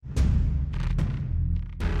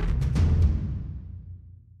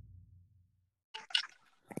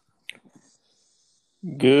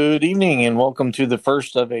Good evening and welcome to the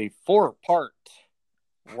first of a four-part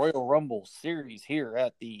Royal Rumble series here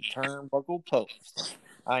at the Turnbuckle Post.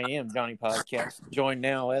 I am Johnny Podcast, joined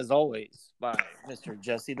now as always by Mr.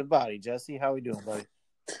 Jesse the Body. Jesse, how we doing, buddy?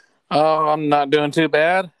 Oh, I'm not doing too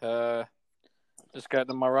bad. Just got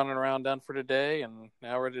my running around done for today, and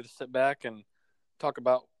now ready to sit back and talk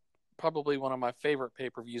about probably one of my favorite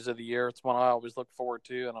pay-per-views of the year. It's one I always look forward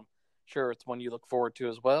to, and I'm sure it's one you look forward to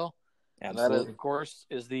as well. Absolutely. And that, of course,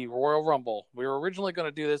 is the Royal Rumble. We were originally going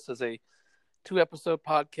to do this as a 2-episode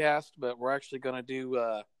podcast, but we're actually going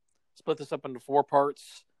to split this up into 4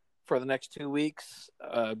 parts for the next 2 weeks,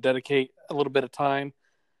 dedicate a little bit of time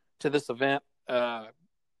to this event.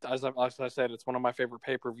 As I said, it's one of my favorite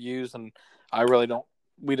pay-per-views, and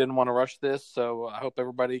we didn't want to rush this, so I hope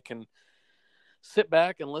everybody can sit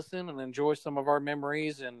back and listen and enjoy some of our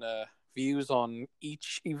memories and views on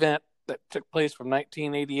each event that took place from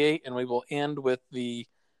 1988, and we will end with the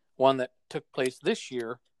one that took place this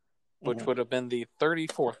year, which would have been the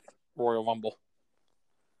 34th Royal Rumble.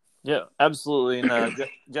 Yeah, absolutely. And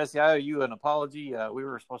Jesse, I owe you an apology. We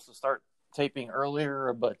were supposed to start taping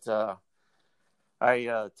earlier, but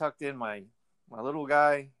I tucked in my little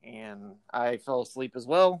guy, and I fell asleep as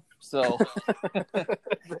well. So,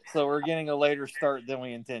 so we're getting a later start than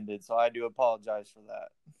we intended. So I do apologize for that.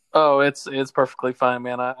 Oh, it's perfectly fine,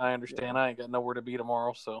 man. I understand. Yeah. I ain't got nowhere to be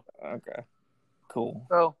tomorrow, so. Okay, cool.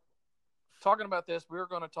 So, talking about this, we're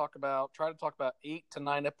going to try to talk about 8 to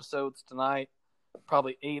 9 episodes tonight.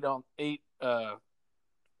 Probably 8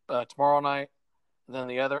 tomorrow night. Then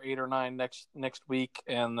the other 8 or 9 next week,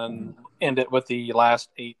 and then end it with the last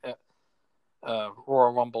 8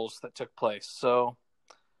 Royal Rumbles that took place. So,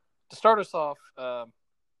 to start us off,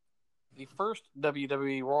 the first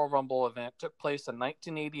WWE Royal Rumble event took place in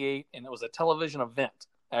 1988, and it was a television event,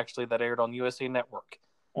 actually, that aired on USA Network.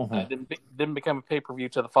 Didn't become a pay-per-view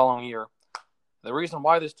till the following year. The reason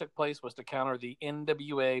why this took place was to counter the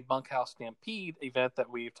NWA Bunkhouse Stampede event that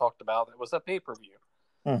we've talked about. That was a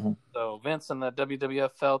pay-per-view. So Vince and the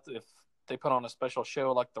WWF felt if they put on a special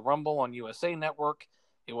show like the Rumble on USA Network,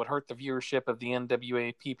 it would hurt the viewership of the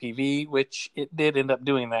NWA PPV, which it did end up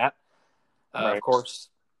doing that. Right. Of course,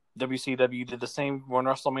 WCW did the same when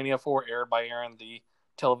WrestleMania 4 aired by airing the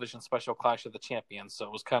television special Clash of the Champions. So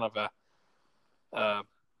it was kind of a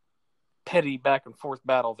petty back and forth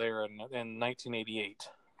battle there in 1988.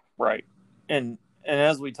 Right. And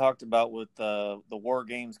as we talked about with the War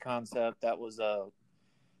Games concept, that was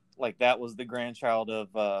that was the grandchild of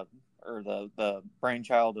or the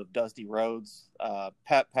brainchild of Dusty Rhodes.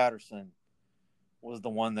 Pat Patterson was the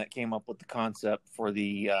one that came up with the concept for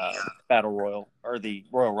the Battle Royal, or the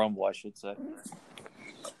Royal Rumble, I should say.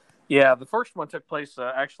 Yeah, the first one took place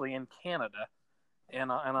actually in Canada,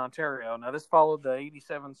 in Ontario. Now, this followed the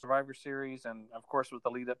 87 Survivor Series, and, of course, with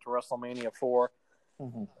the lead-up to WrestleMania 4.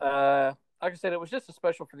 Like I said, it was just a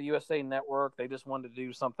special for the USA Network. They just wanted to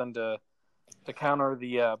do something to counter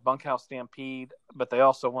the Bunkhouse Stampede, but they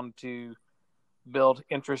also wanted to build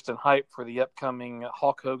interest and hype for the upcoming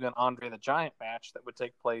Hulk Hogan-Andre the Giant match that would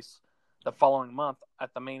take place the following month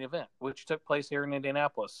at the main event, which took place here in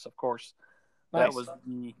Indianapolis. Of course, That was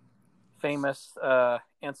the famous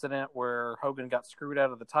incident where Hogan got screwed out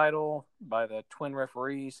of the title by the twin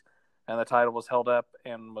referees, and the title was held up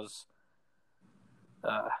and was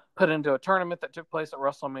put into a tournament that took place at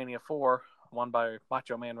WrestleMania 4, won by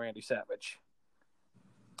Macho Man Randy Savage.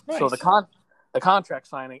 Nice. So the contract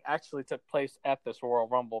signing actually took place at this Royal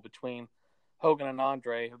Rumble between Hogan and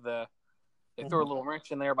Andre. They threw a little wrench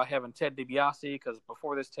in there by having Ted DiBiase, because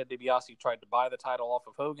before this, Ted DiBiase tried to buy the title off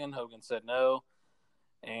of Hogan. Hogan said no.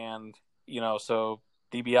 And, so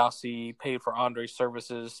DiBiase paid for Andre's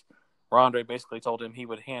services, where Andre basically told him he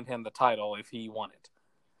would hand him the title if he won it.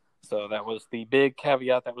 So that was the big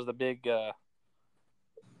caveat. That was the big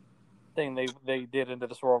thing they did into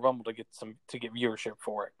this Royal Rumble to get viewership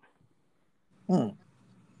for it.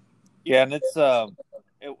 Yeah, and it's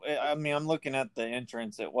I'm looking at the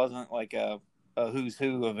entrance. It wasn't like a who's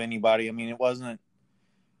who of anybody. I mean, it wasn't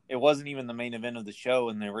even the main event of the show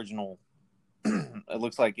in the original. It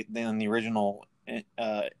looks like in the original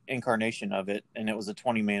incarnation of it, and it was a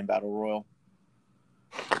 20-man battle royal.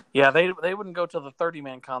 Yeah, they wouldn't go to the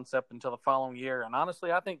 30-man concept until the following year, and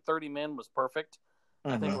honestly, I think 30 men was perfect.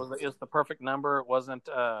 I think it was the perfect number. It wasn't.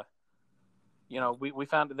 We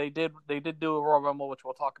found they did do a Royal Rumble, which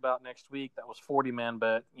we'll talk about next week. That was 40 men,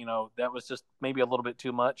 but that was just maybe a little bit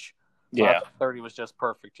too much. So yeah, 30 was just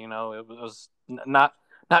perfect. It was not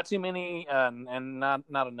too many and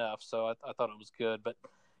not enough. So I thought it was good. But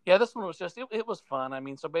yeah, this one was just it was fun. I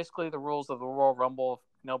mean, so basically the rules of the Royal Rumble, if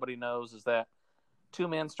nobody knows, is that 2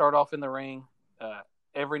 men start off in the ring.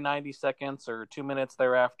 every 90 seconds or 2 minutes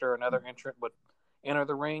thereafter, another entrant would enter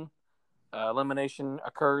the ring. Elimination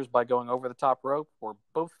occurs by going over the top rope, where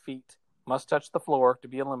both feet must touch the floor to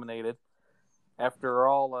be eliminated. After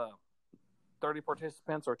all 30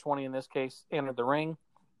 participants, or 20 in this case, entered the ring,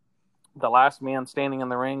 the last man standing in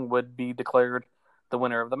the ring would be declared the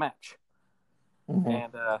winner of the match. Mm-hmm.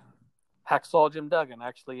 And Hacksaw Jim Duggan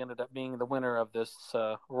actually ended up being the winner of this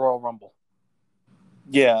Royal Rumble.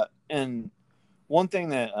 Yeah, and one thing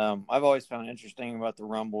that I've always found interesting about the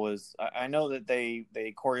Rumble is I know that they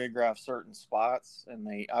choreograph certain spots, and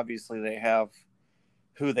they have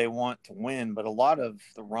who they want to win, but a lot of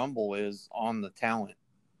the Rumble is on the talent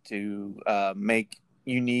to make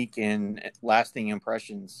unique and lasting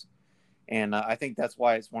impressions. And I think that's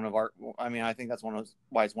why it's one of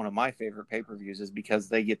my favorite pay-per-views, is because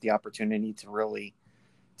they get the opportunity to really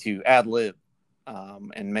ad lib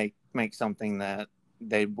and make something that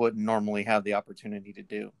they wouldn't normally have the opportunity to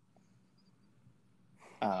do.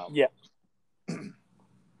 Yeah.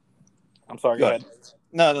 I'm sorry. Go ahead.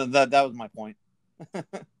 No, that was my point.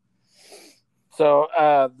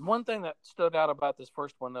 So one thing that stood out about this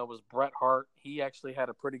first one, though, was Bret Hart. He actually had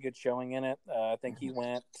a pretty good showing in it. I think he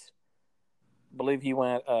went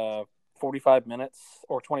 45 minutes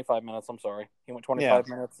or 25 minutes. I'm sorry. He went 25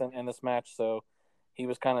 minutes in this match. So he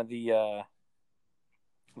was kind of the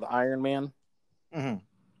Iron Man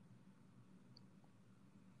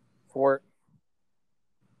for it.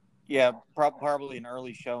 Yeah, probably an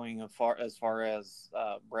early showing as far as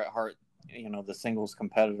Bret Hart, the singles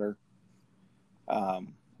competitor.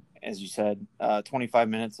 As you said, 25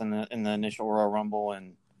 minutes in the initial Royal Rumble,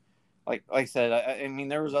 and like I said, I mean,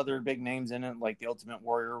 there was other big names in it, like the Ultimate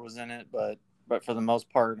Warrior was in it, but for the most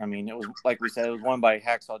part, I mean, it was, like we said, it was won by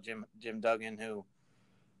Hacksaw Jim Duggan, who,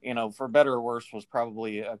 for better or worse, was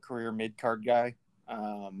probably a career mid-card guy,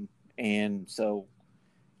 and so,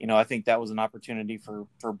 I think that was an opportunity for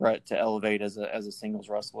Bret to elevate as a singles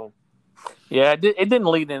wrestler. Yeah, it didn't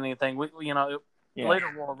lead to anything.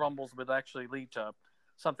 Later Royal Rumbles would actually lead to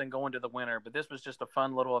something going to the winner, but this was just a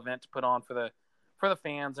fun little event to put on for the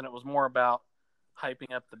fans, and it was more about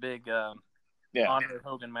hyping up the big Andre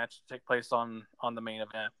Hogan match to take place on the main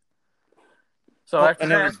event. So after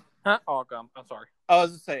that, I'm sorry. I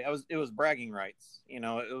was just say it was bragging rights. It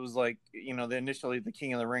was like initially the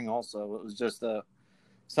King of the Ring. Also, it was just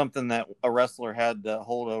something that a wrestler had to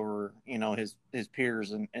hold over his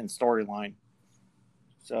peers and storyline.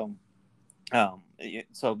 So.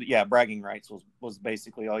 Bragging rights was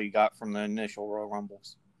basically all you got from the initial Royal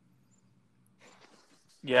Rumbles.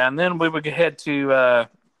 Yeah, and then we would head to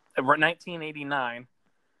 1989.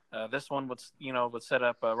 This one would set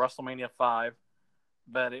up WrestleMania 5,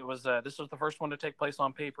 but it was this was the first one to take place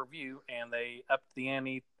on pay-per-view, and they upped the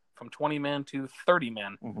ante from 20 men to 30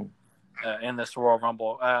 men in this Royal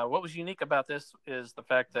Rumble. What was unique about this is the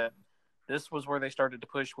fact that this was where they started to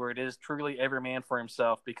push where it is truly every man for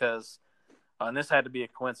himself, because and this had to be a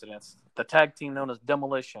coincidence. The tag team known as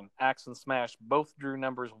Demolition, Axe and Smash, both drew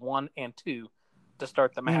numbers 1 and 2 to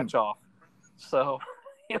start the match off. So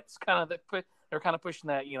it's kind of they're kind of pushing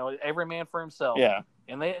that, every man for himself. Yeah.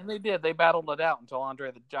 And they did. They battled it out until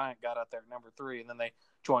Andre the Giant got out there at number 3, and then they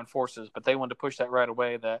joined forces. But they wanted to push that right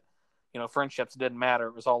away, that friendships didn't matter.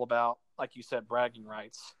 It was all about, like you said, bragging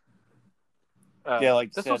rights.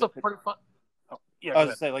 This was a pretty fun. I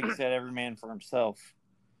was to say, like you said, every man for himself.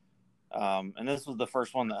 And this was the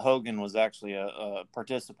first one that Hogan was actually a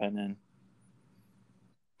participant in.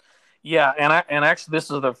 Yeah, and actually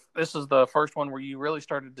this is the first one where you really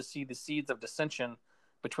started to see the seeds of dissension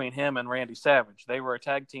between him and Randy Savage. They were a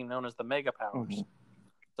tag team known as the Mega Powers.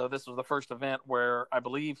 So this was the first event where I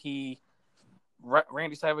believe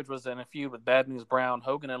Randy Savage was in a feud with Bad News Brown.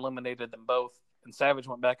 Hogan eliminated them both, and Savage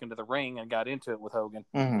went back into the ring and got into it with Hogan.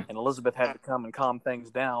 And Elizabeth had to come and calm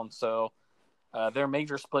things down. So their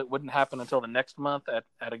major split wouldn't happen until the next month at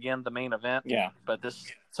again, the main event. Yeah. But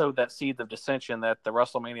this sowed that seeds of dissension that the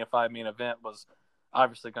WrestleMania 5 main event was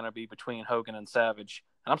obviously going to be between Hogan and Savage.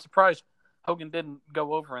 And I'm surprised Hogan didn't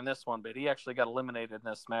go over in this one, but he actually got eliminated in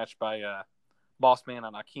this match by Boss Man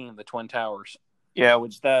and Akeem, the Twin Towers. Yeah,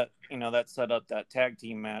 which that set up that tag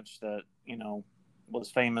team match that, was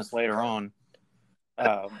famous later on.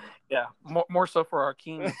 Yeah, more so for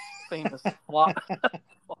Akeem's famous flop.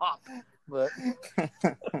 But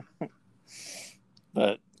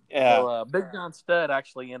yeah, so, Big John Studd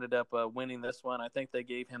actually ended up winning this one. I think they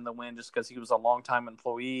gave him the win just because he was a longtime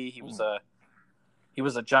employee. He was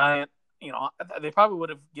a giant. They probably would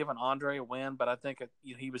have given Andre a win, but I think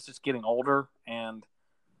he was just getting older, and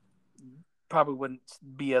probably wouldn't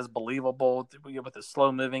be as believable with as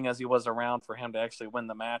slow moving as he was around for him to actually win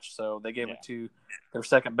the match. So they gave it to their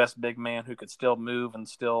second best big man who could still move and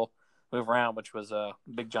still move around, which was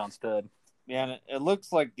Big John Studd. Yeah, and it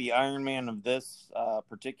looks like the Iron Man of this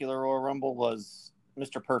particular Royal Rumble was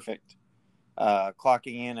Mr. Perfect,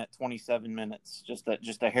 clocking in at 27 minutes, just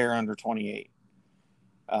a hair under 28.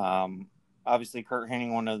 Obviously, Kurt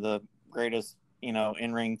Hennig, one of the greatest,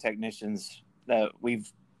 in-ring technicians that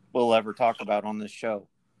we'll ever talk about on this show.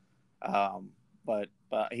 But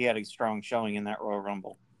he had a strong showing in that Royal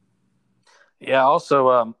Rumble. Yeah.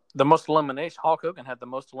 Also, the most elimination. Hulk Hogan had the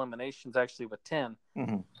most eliminations actually with 10,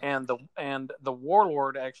 and the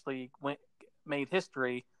Warlord actually made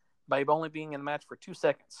history by only being in the match for 2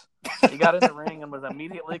 seconds. He got in the ring and was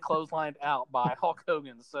immediately clotheslined out by Hulk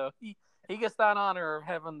Hogan. So he gets that honor of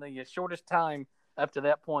having the shortest time up to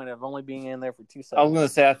that point of only being in there for 2 seconds. I was going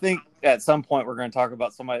to say, I think at some point we're going to talk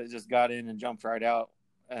about somebody that just got in and jumped right out,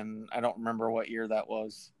 and I don't remember what year that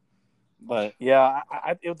was. But yeah,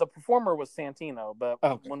 the performer was Santino, but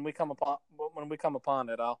okay. when we come upon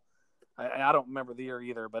it, I don't remember the year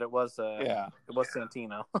either, but it was it was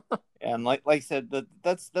Santino. And like I said,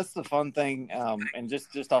 that's the fun thing. And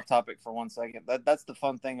just off topic for 1 second, that's the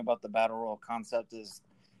fun thing about the Battle Royal concept is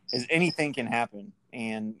anything can happen,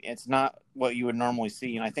 and it's not what you would normally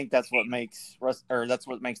see. And I think that's what makes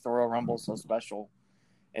the Royal Rumble so special,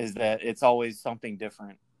 is that it's always something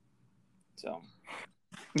different. So.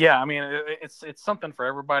 Yeah, I mean, it's something for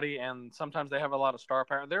everybody, and sometimes they have a lot of star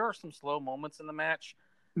power. There are some slow moments in the match,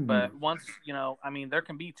 but once, there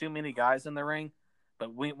can be too many guys in the ring,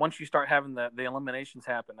 but once you start having the eliminations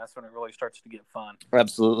happen, that's when it really starts to get fun.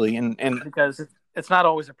 Absolutely, and because it's not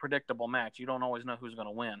always a predictable match. You don't always know who's going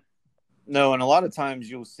to win. No, and a lot of times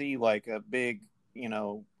you'll see like a big,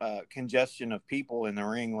 congestion of people in the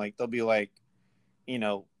ring. Like there'll be like,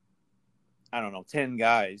 I don't know, 10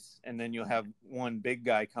 guys, and then you'll have one big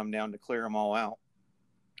guy come down to clear them all out.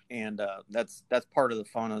 And that's part of the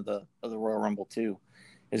fun of the Royal Rumble too,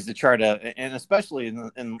 is to try to, and especially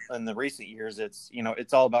in the recent years,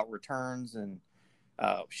 it's all about returns and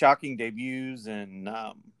shocking debuts and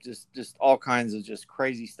just all kinds of just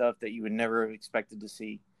crazy stuff that you would never have expected to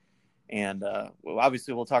see. And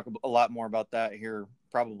obviously we'll talk a lot more about that here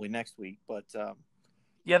probably next week, but.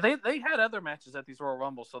 Yeah, they had other matches at these Royal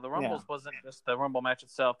Rumbles, so the Rumbles wasn't just the Rumble match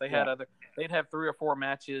itself. They'd have 3 or 4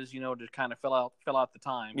 matches, to kind of fill out the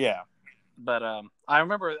time. Yeah. But I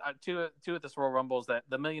remember two at this Royal Rumbles that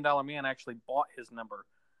the $1 Million Man actually bought his number.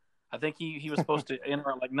 I think he was supposed to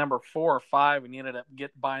enter like number 4 or 5, and he ended up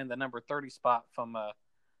buying the number 30 spot from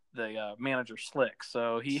the manager Slick.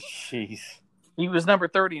 So he was number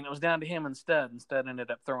 30, and it was down to him instead. Instead,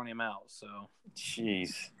 ended up throwing him out. So.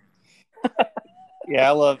 Jeez. Yeah,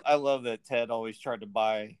 I love that Ted always tried to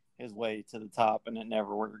buy his way to the top, and it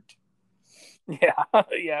never worked. Yeah,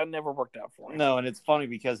 it never worked out for him. No, and it's funny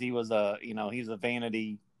because he was he's a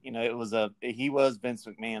vanity. He was Vince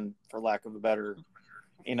McMahon, for lack of a better,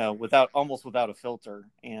 almost without a filter.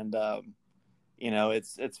 And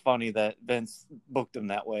it's funny that Vince booked him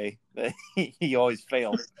that way. That he always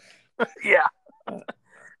failed. Yeah.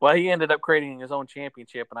 Well, he ended up creating his own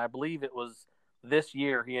championship, and I believe it was this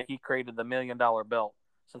year he created the $1 Million belt.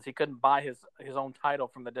 Since he couldn't buy his own title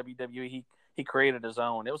from the WWE, he created his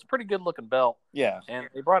own. It was a pretty good looking belt. Yeah. And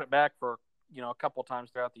they brought it back for, a couple of times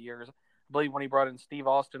throughout the years. I believe when he brought in Steve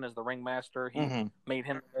Austin as the ringmaster, he made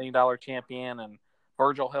him $1 Million champion, and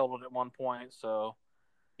Virgil held it at one point. So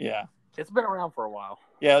yeah, it's been around for a while.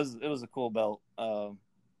 Yeah, it was a cool belt.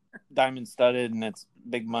 Diamond studded, and it's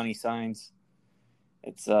big money signs.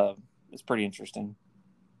 It's pretty interesting.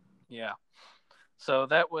 Yeah. So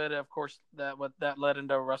that would, of course, that led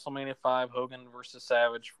into WrestleMania 5, Hogan versus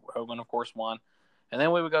Savage. Hogan, of course, won. And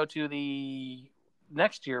then we would go to the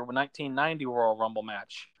next year, 1990 Royal Rumble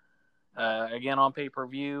match. Again, on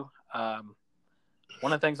pay-per-view. One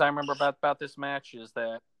of the things I remember about this match is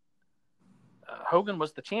that Hogan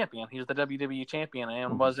was the champion. He was the WWE champion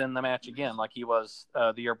and was in the match again like he was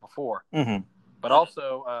the year before. Mm-hmm. But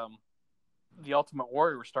also... the Ultimate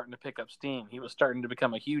Warrior was starting to pick up steam. He was starting to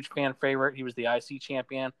become a huge fan favorite. He was the IC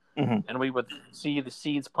champion, and we would see the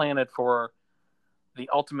seeds planted for the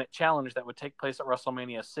Ultimate Challenge that would take place at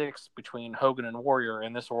WrestleMania 6 between Hogan and Warrior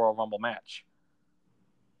in this Royal Rumble match.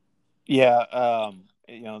 Yeah,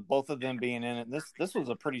 both of them being in it. This was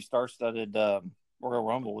a pretty star-studded Royal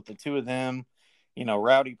Rumble with the two of them.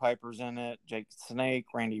 Rowdy Piper's in it, Jake Snake,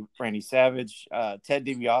 Randy Savage, Ted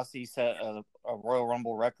DiBiase set a Royal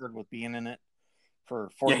Rumble record with being in it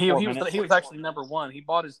for 44 minutes. He was actually number 1. He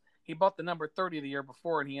bought the number 30 the year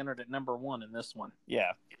before, and he entered at number 1 in this one.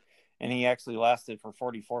 Yeah, and he actually lasted for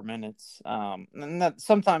 44 minutes. And that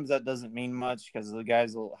sometimes that doesn't mean much because the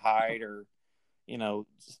guys will hide or,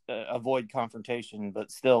 just, avoid confrontation.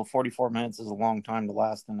 But still, 44 minutes is a long time to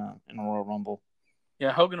last in a Royal Rumble.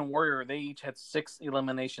 Yeah, Hogan and Warrior, they each had 6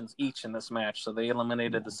 eliminations each in this match, so they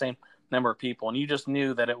eliminated the same number of people. And you just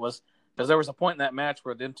knew that it was because there was a point in that match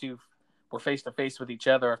where them two were face to face with each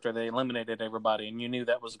other after they eliminated everybody, and you knew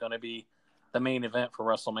that was going to be the main event for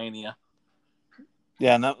WrestleMania.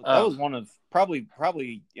 Yeah, and that was one of probably.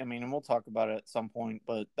 I mean, and we'll talk about it at some point,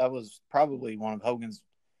 but that was probably one of Hogan's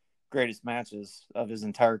greatest matches of his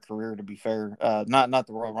entire career. To be fair, not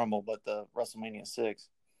the Royal Rumble, but the WrestleMania 6.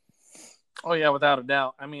 Oh yeah, without a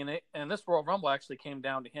doubt. I mean, and this Royal Rumble actually came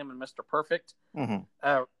down to him and Mr. Perfect.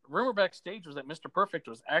 Mm-hmm. Rumor backstage was that Mr. Perfect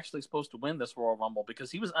was actually supposed to win this Royal Rumble because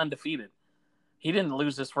he was undefeated. He didn't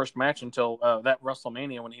lose his first match until that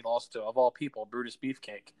WrestleMania when he lost to, of all people, Brutus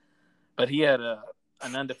Beefcake. But he had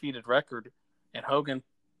an undefeated record, and Hogan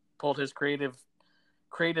pulled his creative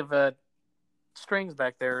strings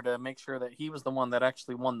back there to make sure that he was the one that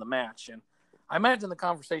actually won the match. And I imagine the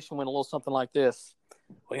conversation went a little something like this.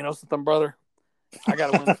 Well, you know something, brother? I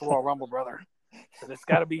got to win this Royal Rumble, brother. So it's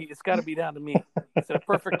got to be down to me. So if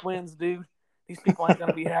Perfect wins, dude, these people ain't going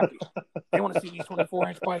to be happy. They want to see these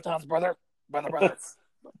 24-inch pythons, brother. Brother.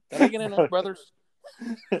 Did I get in there, brothers?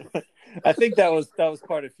 I think that was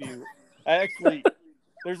quite a few.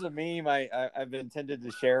 There's a meme I've intended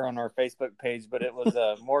to share on our Facebook page, but it was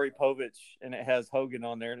Maury Povich, and it has Hogan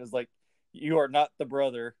on there, and it's like, "You are not the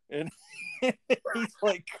brother," and he's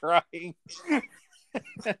like crying.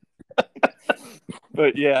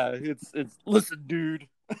 But yeah, it's listen, dude.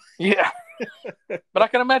 Yeah, but I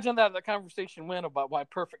can imagine that the conversation went about why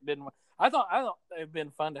Perfect didn't win. I thought it'd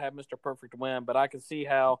been fun to have Mr. Perfect win, but I can see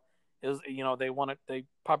how they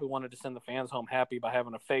probably wanted to send the fans home happy by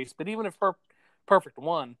having a face. But even if Perfect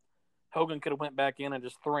won, Hogan could have went back in and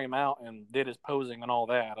just threw him out and did his posing and all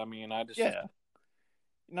that. I mean,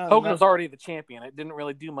 Hogan was already the champion. It didn't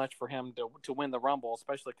really do much for him to win the Rumble,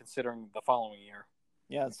 especially considering the following year.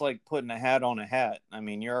 Yeah, it's like putting a hat on a hat. I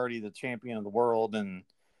mean, you're already the champion of the world, and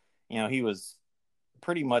he was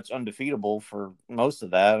pretty much undefeatable for most of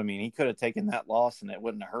that. I mean, he could have taken that loss and it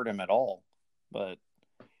wouldn't have hurt him at all. But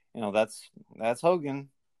that's Hogan.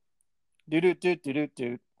 Do.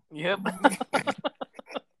 Yep.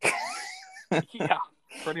 Yeah,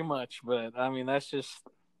 pretty much. But I mean, it's just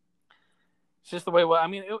the way. Well, I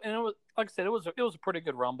mean, it was like I said, it was a pretty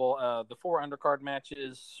good Rumble. The 4 undercard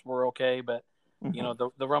matches were okay, but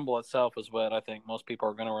the Rumble itself is what I think most people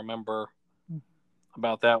are going to remember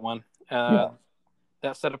about that one.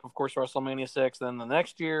 That set up, of course, WrestleMania 6. Then the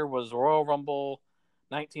next year was Royal Rumble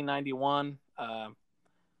 1991. I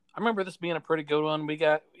remember this being a pretty good one.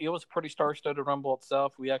 It was a pretty star-studded Rumble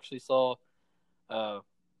itself. We actually saw The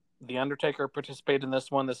Undertaker participate in this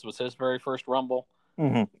one. This was his very first Rumble.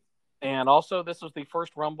 Mm-hmm. And also, this was the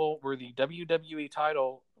first Rumble where the WWE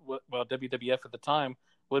title, WWF at the time,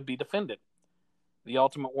 would be defended. The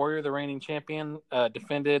Ultimate Warrior, the reigning champion,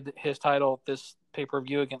 defended his title at this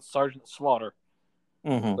pay-per-view against Sergeant Slaughter.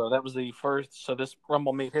 Mm-hmm. So that was the first. So this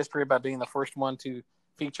Rumble made history by being the first one to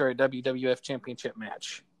feature a WWF Championship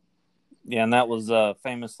match. Yeah, and that was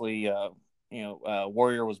famously,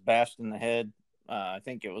 Warrior was bashed in the head. I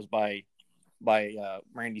think it was by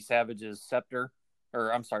Randy Savage's scepter,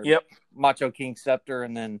 or I'm sorry, yep, Macho King scepter,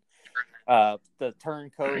 and then the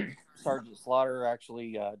turncoat Sergeant Slaughter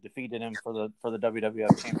actually defeated him for the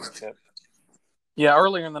WWF Championship. Yeah,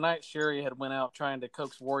 earlier in the night, Sherry had went out trying to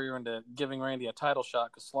coax Warrior into giving Randy a title shot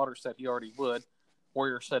because Slaughter said he already would.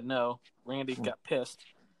 Warrior said no. Randy got pissed,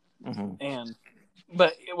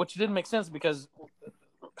 but which didn't make sense because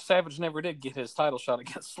Savage never did get his title shot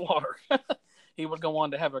against Slaughter. He would go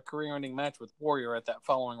on to have a career-ending match with Warrior at that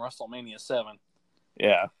following WrestleMania 7.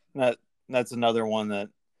 Yeah, that's another one that,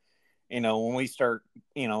 when we start,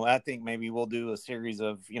 I think maybe we'll do a series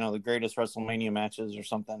of, the greatest WrestleMania matches or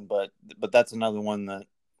something, but that's another one that,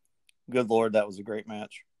 good Lord, that was a great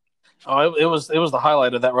match. Oh, it was the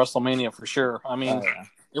highlight of that WrestleMania for sure. I mean,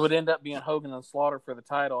 It would end up being Hogan and Slaughter for the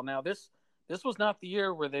title. Now, this was not the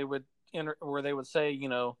year where they would say,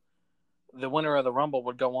 the winner of the Rumble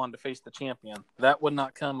would go on to face the champion. That would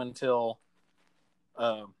not come until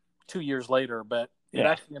 2 years later, but it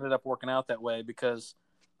actually ended up working out that way because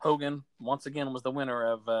Hogan, once again, was the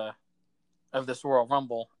winner of this Royal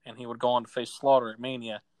Rumble, and he would go on to face Slaughter at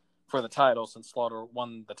Mania for the title since Slaughter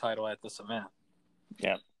won the title at this event.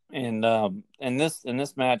 Yeah. And in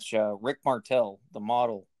this match, Rick Martel, the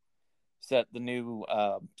model, set the new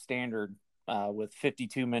standard with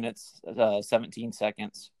 52 minutes, 17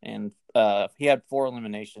 seconds, and he had 4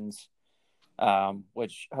 eliminations.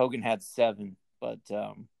 which Hogan had 7, but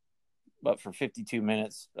for 52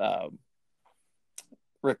 minutes,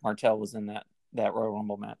 Rick Martel was in that Royal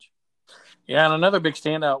Rumble match. Yeah, and another big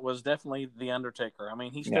standout was definitely The Undertaker. I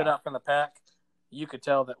mean, he stood out from the pack. You could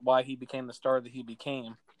tell that why he became the star that he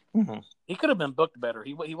became. Mm-hmm. He could have been booked better.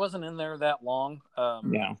 He wasn't in there that long.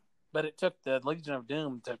 But it took the Legion of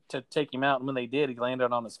Doom to take him out, and when they did, he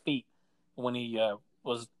landed on his feet when he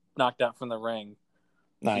was knocked out from the ring.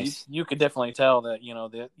 Nice. So you could definitely tell that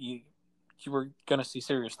that you were going to see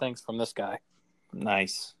serious things from this guy.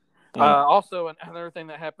 Nice. Yeah. Also, another thing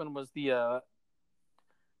that happened was the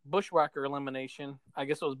Bushwhacker elimination. I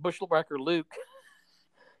guess it was Bushwhacker Luke.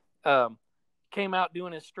 Came out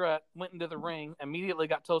doing his strut, went into the ring, immediately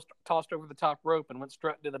got tossed over the top rope, and went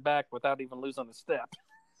strutting to the back without even losing a step.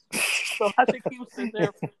 So I think he was in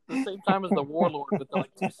there at the same time as the Warlord with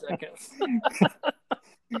like 2 seconds.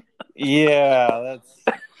 Yeah,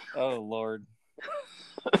 that's oh Lord.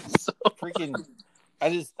 So, freaking! I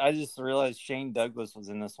just realized Shane Douglas was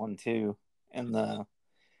in this one too, and the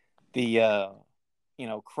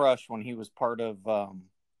Crush when he was part of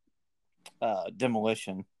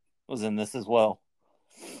Demolition was in this as well.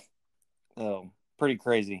 So pretty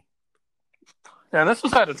crazy. Yeah, this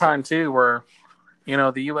was at a time too where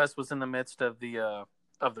the U.S. was in the midst of the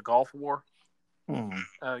Gulf War.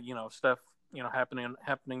 Stuff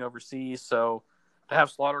happening overseas. So to have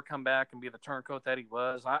Slaughter come back and be the turncoat that he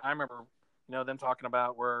was, I remember them talking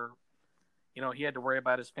about where he had to worry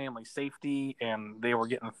about his family's safety, and they were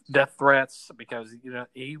getting death threats because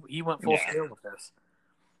he went full scale with this.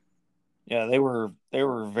 Yeah, they were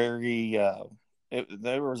very.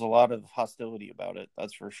 There was a lot of hostility about it.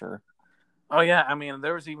 That's for sure. Oh yeah, I mean,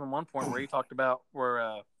 there was even one point where he talked about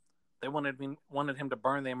where they wanted him to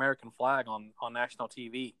burn the American flag on national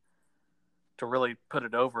TV to really put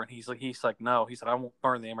it over, and he's like, no, he said, I won't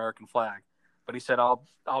burn the American flag, but he said, I'll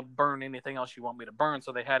burn anything else you want me to burn.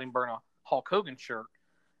 So they had him burn a Hulk Hogan shirt,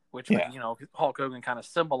 which Hulk Hogan kind of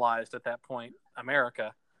symbolized at that point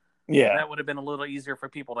America. Yeah, and that would have been a little easier for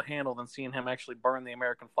people to handle than seeing him actually burn the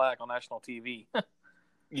American flag on national TV.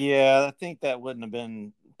 Yeah, I think that wouldn't have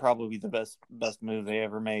been probably the best move they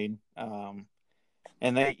ever made. And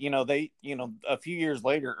they a few years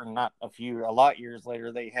later, or not a lot years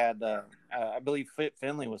later, they had I believe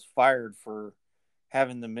Finlay was fired for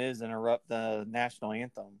having the Miz interrupt the national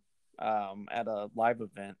anthem at a live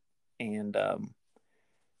event, and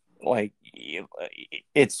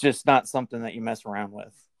it's just not something that you mess around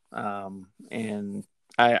with. And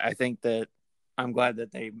I think that I'm glad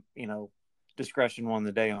that they discretion won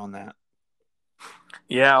the day on that.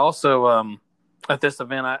 Yeah. Also, at this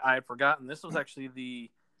event, I had forgotten this was actually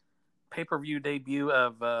the pay-per-view debut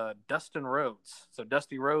of Dustin Rhodes. So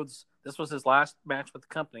Dusty Rhodes, this was his last match with the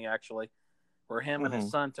company, actually, where him and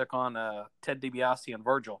his son took on Ted DiBiase and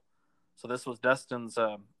Virgil. So this was Dustin's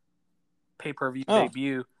pay-per-view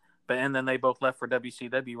debut, and then they both left for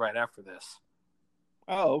WCW right after this.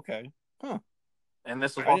 Oh, okay. Huh. And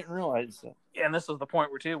this was I didn't realize that. And this was the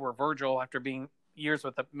point where Virgil, after being years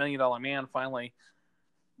with the $1 Million Man, finally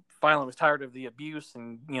was tired of the abuse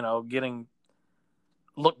and getting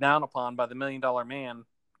looked down upon by the $1 Million Man,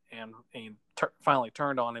 and finally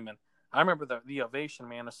turned on him. And I remember the ovation,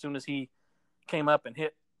 man. As soon as he came up and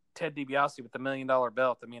hit Ted DiBiase with the $1 Million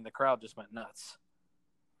belt, I mean, the crowd just went nuts.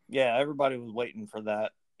 Yeah, everybody was waiting for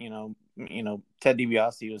that. Ted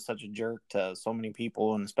DiBiase was such a jerk to so many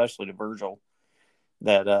people, and especially to Virgil,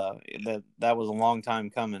 that was a long time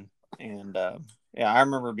coming. And I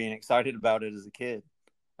remember being excited about it as a kid.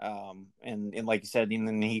 And like you said, and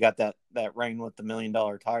then he got that reign with the $1 Million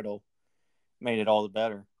title, made it all the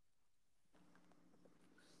better.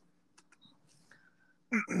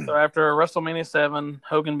 So after WrestleMania 7,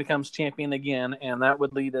 Hogan becomes champion again, and that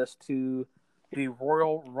would lead us to the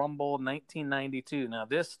Royal Rumble 1992. Now,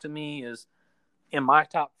 this to me is in my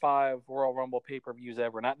top 5 Royal Rumble pay-per-views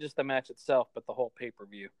ever. Not just the match itself, but the whole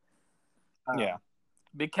pay-per-view.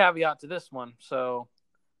 Big caveat to this one. So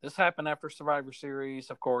this happened after Survivor Series.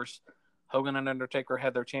 Of course, Hogan and Undertaker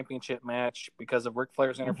had their championship match because of Ric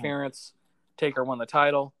Flair's interference. Taker won the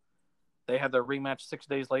title. They had their rematch 6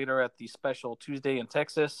 days later at the special Tuesday in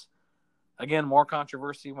Texas. Again, more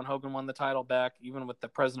controversy when Hogan won the title back, even with the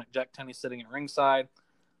President Jack Tunney sitting at ringside.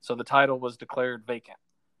 So the title was declared vacant.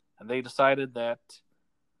 And they decided that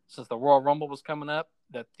since the Royal Rumble was coming up,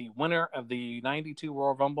 that the winner of the 92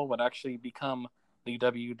 Royal Rumble would actually become the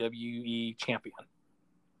WWE champion.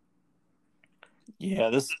 Yeah,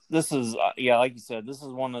 this is like you said, this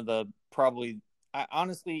is one of the probably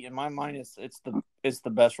honestly in my mind it's the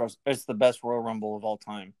best Royal Rumble of all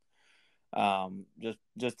time.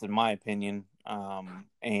 Just in my opinion.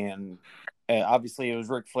 And obviously it was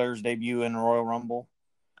Ric Flair's debut in Royal Rumble.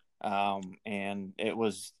 And it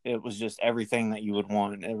was just everything that you would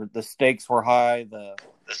want. The stakes were high. The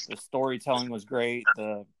storytelling was great.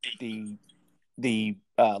 The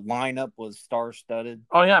lineup was star studded.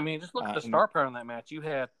 Oh yeah, I mean, just look at the star power in that match. You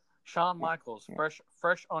had Shawn Michaels,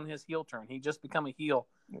 fresh on his heel turn. He just become a heel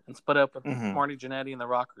and split up with Marty Jannetty and the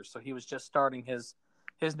Rockers. So he was just starting his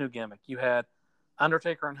new gimmick. You had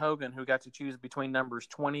Undertaker and Hogan, who got to choose between numbers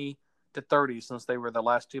 20 to 30 since they were the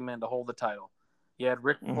last two men to hold the title. You had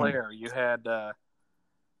Ric Flair. You had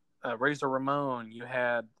Razor Ramon. You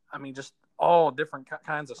had, I mean, just all different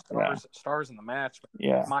kinds of stars in the match.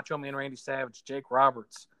 Yeah. Macho Man Randy Savage, Jake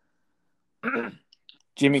Roberts.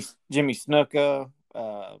 Jimmy Snuka,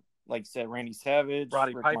 like you said, Randy Savage,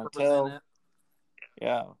 Roddy Rick Piper Martel. was in it.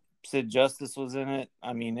 Yeah. Sid Justice was in it.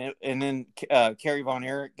 I mean, and then Kerry Von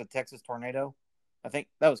Erich, the Texas Tornado. I think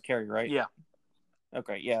that was Kerry, right? Yeah.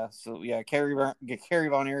 Okay, yeah. So, yeah, Kerry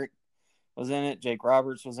Von Erich was in it. Jake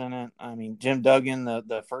Roberts was in it. I mean, Jim Duggan,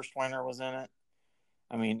 the first winner, was in it.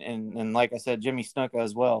 I mean, and like I said, Jimmy Snuka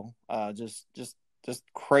as well. Just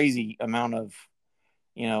crazy amount of,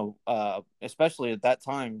 especially at that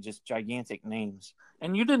time, just gigantic names.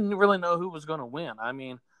 And you didn't really know who was going to win. I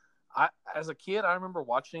mean, as a kid, I remember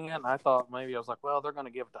watching it, and I thought maybe I was like, well, they're going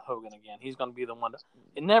to give it to Hogan again. He's going to be the one.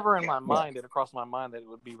 It never in my mind did it cross my mind that it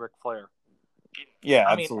would be Ric Flair. Yeah,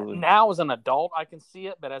 I absolutely. mean, now as an adult, I can see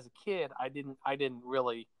it, but as a kid, I didn't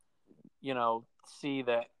really, see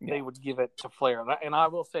that they would give it to Flair. And I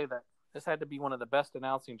will say that this had to be one of the best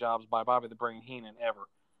announcing jobs by Bobby the Brain Heenan ever.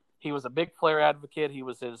 He was a big Flair advocate. He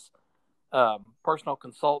was his personal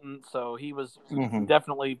consultant, so he was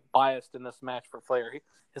definitely biased in this match for Flair.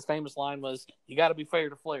 His famous line was, "You got to be fair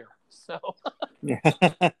to Flair." So,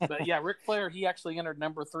 but yeah, Ric Flair, he actually entered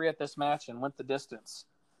number 3 at this match and went the distance,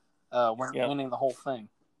 winning the whole thing.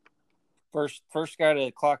 First guy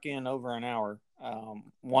to clock in over an hour,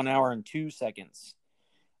 1 hour and 2 seconds.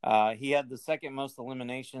 He had the second most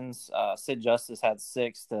eliminations. Sid Justice had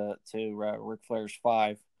 6 to Ric Flair's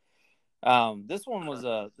 5. This one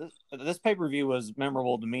was this pay-per-view was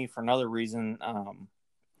memorable to me for another reason.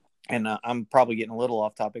 And I'm probably getting a little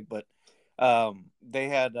off topic, but they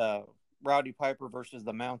had Rowdy Piper versus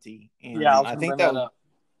the Mountie, and I think that was.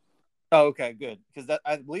 Oh, okay, good, because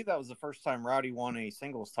I believe that was the first time Rowdy won a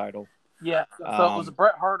singles title. Yeah, so it was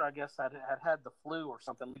Bret Hart, I guess, that had the flu or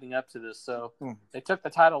something leading up to this. So they took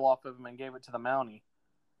the title off of him and gave it to the Mountie.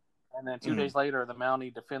 And then 2 days later, the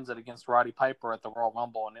Mountie defends it against Roddy Piper at the Royal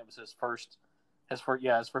Rumble, and it was his first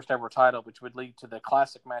ever title, which would lead to the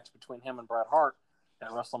classic match between him and Bret Hart at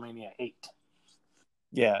WrestleMania 8.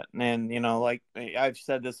 Yeah, and like I've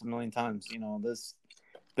said this a million times,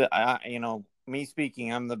 me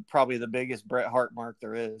speaking, I'm probably the biggest Bret Hart mark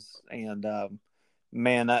there is, and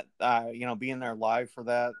man, that being there live for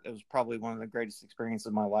that, it was probably one of the greatest experiences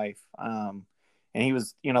of my life. And he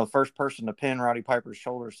was, the first person to pin Roddy Piper's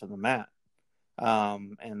shoulders to the mat.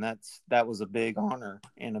 And that was a big honor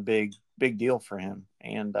and a big deal for him.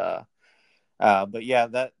 And, but yeah,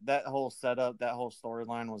 that whole setup, that whole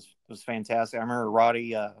storyline was fantastic. I remember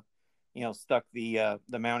Roddy, stuck the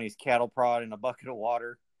Mountie's cattle prod in a bucket of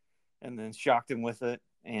water and then shocked him with it.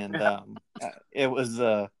 And, it was,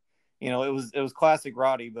 it was classic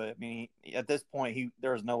Roddy, but I mean, at this point,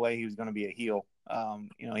 there was no way he was going to be a heel.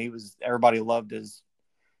 Everybody loved his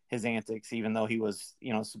antics, even though he was,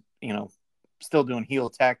 still doing heel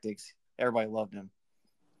tactics. Everybody loved him.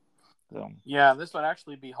 So yeah, this would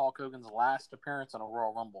actually be Hulk Hogan's last appearance in a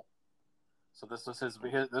Royal Rumble. So this was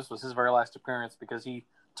his very last appearance because he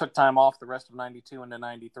took time off the rest of '92 into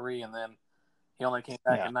 '93, and then he only came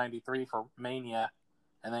back in '93 for Mania,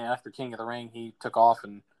 and then after King of the Ring, he took off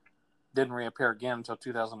and didn't reappear again until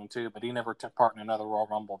 2002. But he never took part in another Royal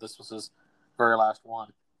Rumble. This was his very last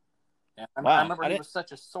one. And I remember he was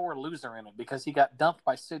such a sore loser in it because he got dumped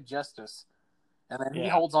by Sid Justice, and then he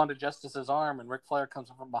holds on to Justice's arm, and Ric Flair comes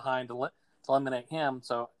from behind to eliminate him.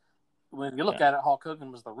 So when you look at it, Hulk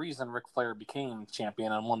Hogan was the reason Ric Flair became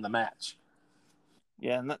champion and won the match.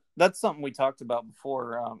 Yeah, and that's something we talked about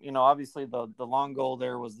before. Obviously the long goal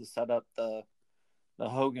there was to set up the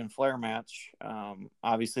Hogan Flair match.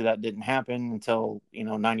 Obviously that didn't happen until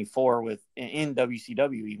 '94 in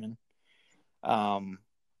WCW even.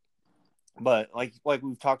 But like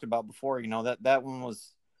we've talked about before, that one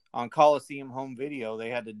was on Coliseum home video. They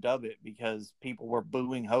had to dub it because people were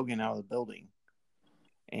booing Hogan out of the building,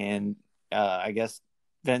 and I guess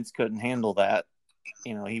Vince couldn't handle that.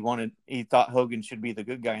 He thought Hogan should be the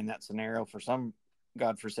good guy in that scenario for some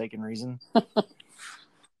godforsaken reason.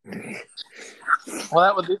 Well,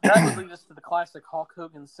 that would lead us to the classic Hulk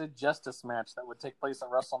Hogan Sid Justice match that would take place at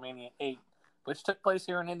WrestleMania 8 which took place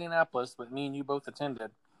here in Indianapolis, but me and you both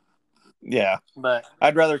attended. Yeah, but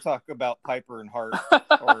I'd rather talk about Piper and Hart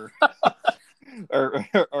or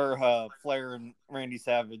Flair and Randy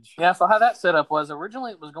Savage. Yeah, so how that setup was,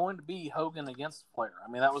 originally it was going to be Hogan against Flair.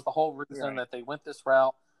 I mean, that was the whole reason that they went this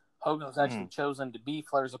route. Hogan was actually chosen to be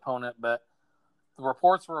Flair's opponent, but the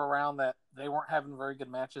reports were around that they weren't having very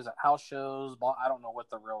good matches at house shows. I don't know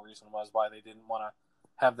what the real reason was why they didn't want to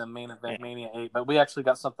have them main event Mania 8, but we actually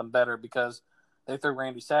got something better because they threw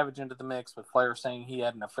Randy Savage into the mix with Flair saying he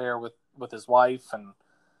had an affair with his wife and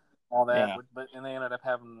all that. Yeah. And they ended up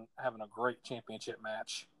having a great championship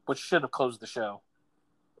match, which should have closed the show.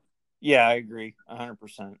 Yeah, I agree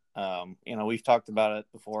 100%. We've talked about it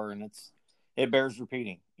before, and it bears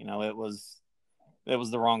repeating. It was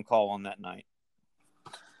the wrong call on that night.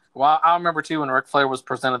 Well, I remember too when Ric Flair was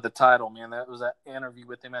presented the title. Man, that was that interview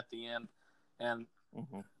with him at the end, and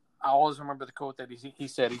I always remember the quote that he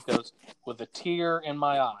said. He goes, "With a tear in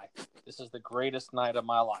my eye, this is the greatest night of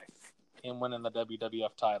my life." Him winning the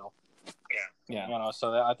WWF title. Yeah.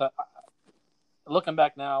 So I thought, looking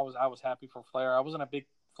back now, I was happy for Flair. I wasn't a big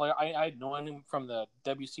Flair. I had known him from the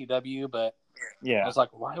WCW, but I was like,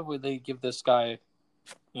 why would they give this guy,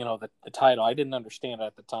 the title? I didn't understand it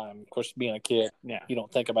at the time. Of course, being a kid, you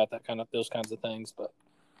don't think about those kinds of things, but.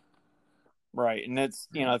 Right. And it's,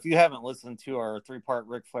 if you haven't listened to our 3-part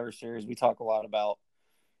Ric Flair series, we talk a lot about,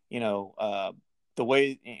 the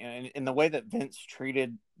way and the way that Vince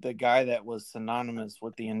treated the guy that was synonymous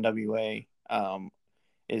with the NWA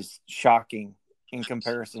is shocking in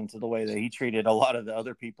comparison to the way that he treated a lot of the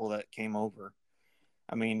other people that came over.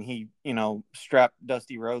 I mean, he, strapped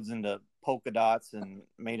Dusty Rhodes into polka dots and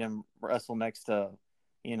made him wrestle next to,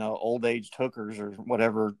 old aged hookers or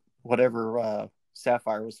whatever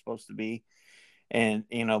Sapphire was supposed to be. And,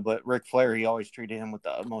 but Ric Flair, he always treated him with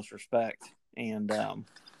the utmost respect. And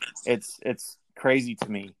it's crazy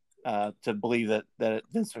to me to believe that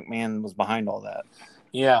Vince McMahon was behind all that.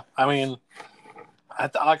 Yeah. I mean,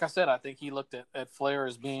 like I said, I think he looked at Flair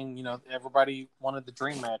as being, everybody wanted the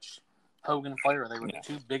dream match. Hogan, Flair, they were the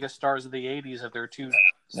two biggest stars of the 80s of their two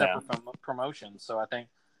separate promotions. So I think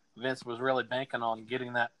Vince was really banking on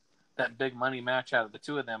getting that big money match out of the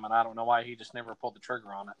two of them, and I don't know why he just never pulled the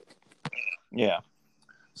trigger on it. Yeah.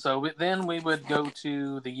 So then we would go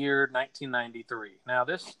to the year 1993. Now,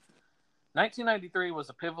 this 1993 was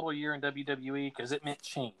a pivotal year in WWE because it meant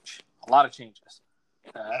change, a lot of changes.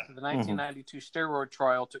 After the 1992 steroid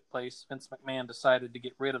trial took place, Vince McMahon decided to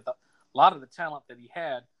get rid of a lot of the talent that he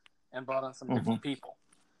had and brought in some different people.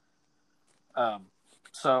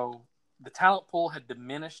 So the talent pool had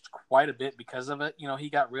diminished quite a bit because of it. He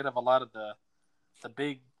got rid of a lot of the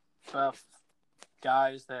big buff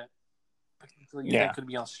guys that you think could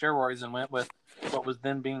be on steroids and went with what was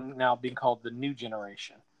then being called the new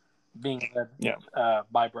generation, being led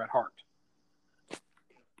by Bret Hart.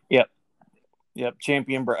 Yep,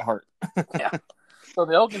 champion Bret Hart. Yeah. So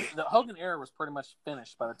the Hogan era was pretty much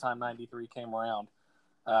finished by the time 93 came around.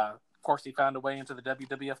 Of course, he found a way into the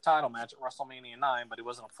WWF title match at WrestleMania 9, but he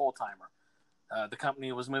wasn't a full-timer. The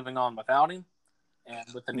company was moving on without him, and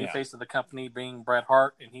with the new face of the company being Bret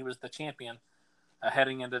Hart, and he was the champion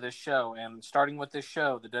heading into this show. And starting with this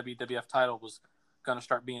show, the WWF title was going to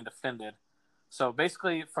start being defended. So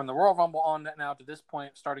basically, from the Royal Rumble on now to this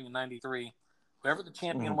point, starting in 93, whoever the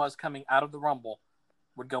champion was coming out of the Rumble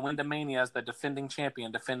would go into Mania as the defending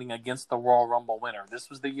champion, defending against the Royal Rumble winner. This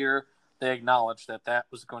was the year they acknowledged that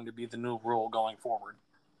was going to be the new rule going forward.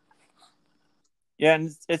 Yeah,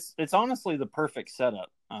 and it's honestly the perfect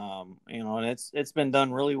setup. And it's been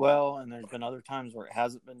done really well, and there's been other times where it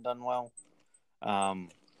hasn't been done well.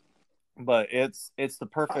 But it's the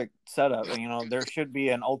perfect setup. There should be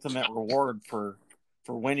an ultimate reward for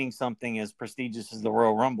winning something as prestigious as the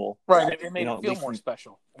Royal Rumble. Right. It made it feel more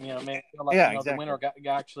special. It made it feel like exactly. The winner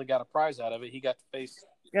actually got a prize out of it. He got to face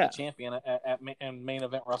the champion at main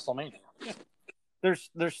event WrestleMania. Yeah.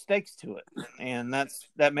 There's stakes to it, and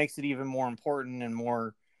that makes it even more important and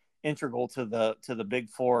more integral to the big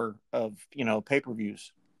four of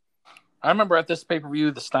pay-per-views. I remember at this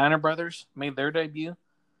pay-per-view, the Steiner brothers made their debut.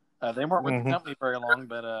 They weren't with the company very long,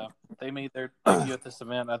 but they made their debut at this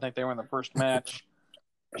event. I think they were in the first match.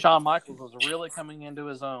 Shawn Michaels was really coming into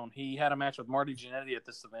his own. He had a match with Marty Jannetty at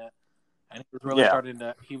this event, and he was really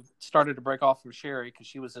started to break off from Sherry because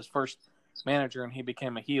she was his first manager, and he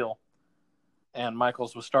became a heel. And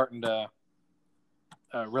Michaels was starting to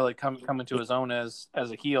really come into his own as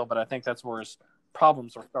a heel, but I think that's where his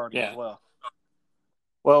problems were starting as well.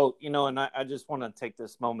 Well, and I just want to take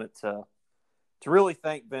this moment to really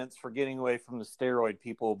thank Vince for getting away from the steroid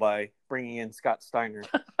people by bringing in Scott Steiner.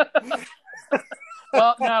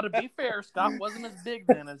 Well, now to be fair, Scott wasn't as big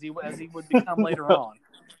then as he would become later on.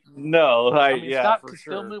 No, I mean, yeah, Scott for could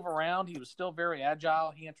sure. still move around. He was still very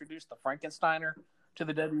agile. He introduced the Frankensteiner to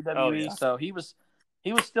the WWE, Oh, yeah. so he was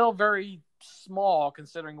still very small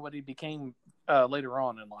considering what he became later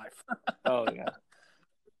on in life. Oh, yeah.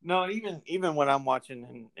 No, even when I'm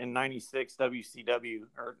watching in '96 WCW,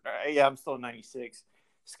 I'm still in '96.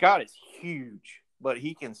 Scott is huge, but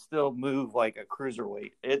he can still move like a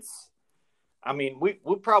cruiserweight.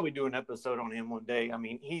 We'll probably do an episode on him one day. I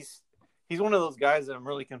mean, he's one of those guys that I'm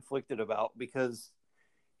really conflicted about because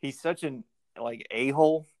he's such an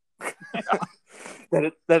a-hole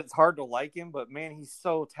that it's hard to like him. But man, he's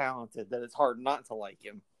so talented that it's hard not to like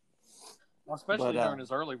him. Well, especially during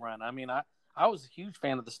his early run. I mean, I was a huge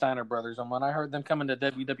fan of the Steiner brothers, and when I heard them come into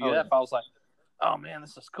WWF, I was like, "Oh man,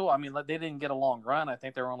 this is cool." I mean, they didn't get a long run. I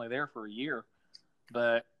think they were only there for a year,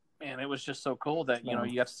 but man, it was just so cool that you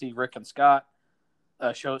got to see Rick and Scott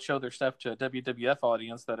show their stuff to a WWF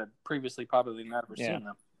audience that had previously probably never seen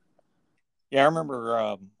them. Yeah, I remember.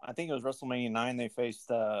 I think it was WrestleMania 9. They faced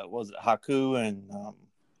was it Haku and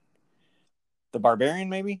the Barbarian,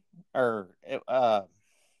 maybe, or I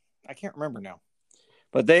can't remember now.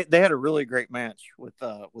 But they had a really great match with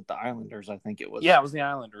the Islanders. I think it was. Yeah, it was the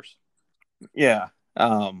Islanders. Yeah,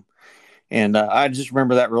 and I just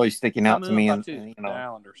remember that really sticking out to me. And the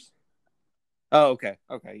Islanders. Oh, okay,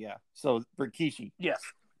 yeah. So Rikishi. Yes,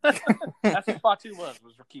 that's what Fatu was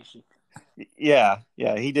Rikishi. Yeah,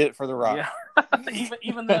 he did it for The Rock. Yeah,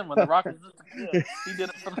 even then, when The Rock was just a kid, he did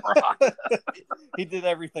it for The Rock. He did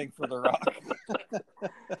everything for The Rock.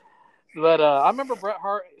 But I remember Bret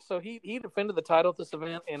Hart. So he defended the title at this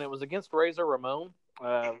event, and it was against Razor Ramon.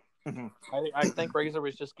 I think Razor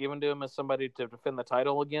was just given to him as somebody to defend the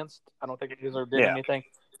title against. I don't think Razor did anything,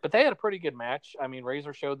 but they had a pretty good match. I mean,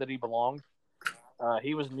 Razor showed that he belonged.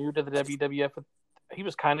 He was new to the WWF. He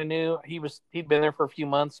was kind of new. He'd been there for a few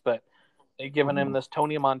months, but they'd given him this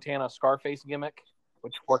Tony Montana Scarface gimmick,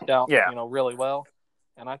 which worked out, really well.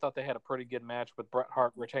 And I thought they had a pretty good match with Bret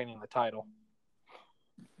Hart retaining the title.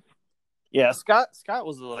 Yeah, Scott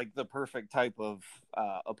was like the perfect type of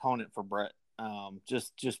opponent for Bret,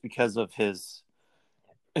 just because of his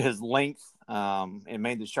length. It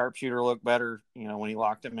made the sharpshooter look better, when he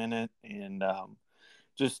locked him in it, and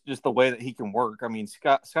just the way that he can work. I mean,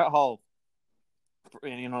 Scott Hall,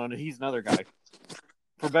 he's another guy,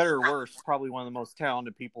 for better or worse, probably one of the most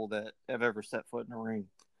talented people that have ever set foot in a ring.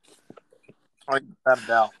 Without a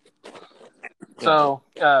doubt. So,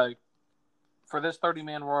 for this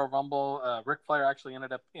 30-man Royal Rumble, Ric Flair actually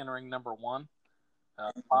ended up entering number 1.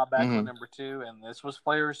 Bob Backlund number 2, and this was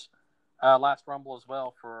Flair's last Rumble as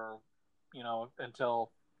well for,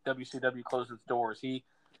 until WCW closed its doors. He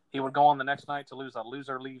would go on the next night to lose a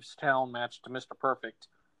loser leaves town match to Mr. Perfect,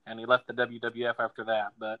 and he left the WWF after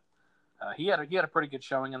that. But he had a pretty good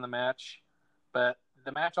showing in the match. But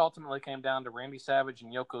the match ultimately came down to Randy Savage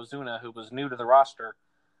and Yokozuna, who was new to the roster.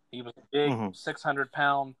 He was a big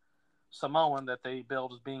 600-pound Samoan that they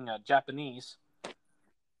billed as being a Japanese.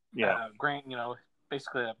 Yeah.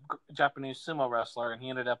 Basically a Japanese sumo wrestler, and he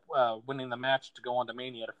ended up winning the match to go on to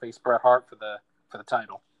Mania to face Bret Hart for the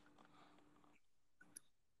title.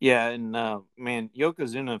 Yeah, and man,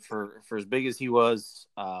 Yokozuna, for as big as he was,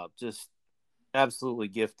 just absolutely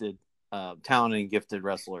gifted, talented and gifted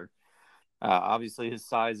wrestler. Obviously, his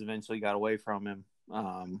size eventually got away from him,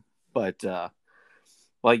 but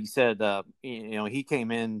like you said, he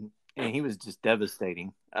came in and he was just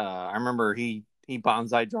devastating. I remember he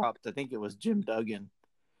bonsai dropped, I think it was Jim Duggan,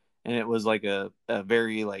 and it was like a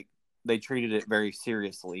very, like, they treated it very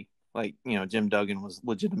seriously. Like, Jim Duggan was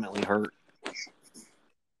legitimately hurt.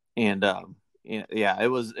 And it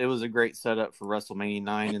was a great setup for WrestleMania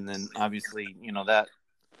 9, and then obviously,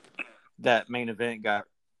 that main event got,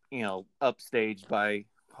 upstaged by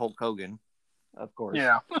Hulk Hogan, of course.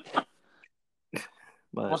 Yeah.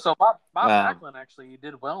 But, so Bob Backlund actually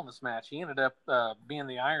did well in this match. He ended up being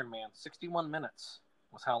the Iron Man. 61 minutes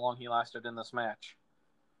was how long he lasted in this match.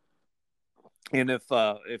 And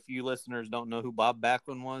if you listeners don't know who Bob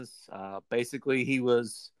Backlund was, basically he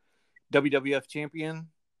was WWF champion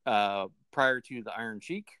prior to the Iron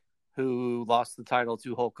Sheik, who lost the title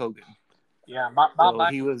to Hulk Hogan. Yeah, Bob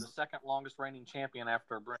Backlund was the second longest reigning champion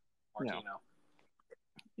after Brent Martino.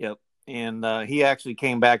 Yep. And he actually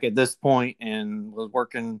came back at this point and was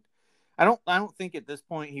working. I don't think at this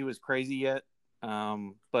point he was crazy yet,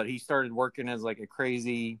 but he started working as like a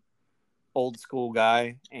crazy old school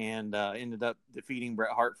guy, and ended up defeating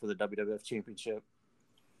Bret Hart for the WWF Championship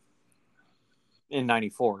in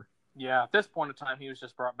 '94. Yeah, at this point in time, he was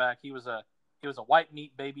just brought back. He was a white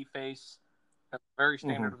meat baby face. Very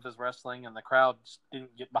standard with his wrestling, and the crowd just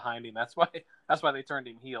didn't get behind him. That's why they turned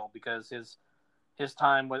him heel, because his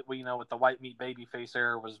time with the white meat babyface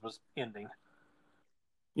era was ending.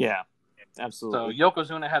 Yeah, absolutely. So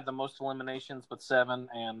Yokozuna had the most eliminations with 7,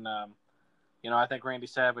 and I think Randy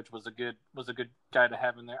Savage was a good guy to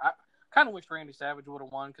have in there. I kind of wish Randy Savage would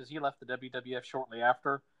have won, because he left the WWF shortly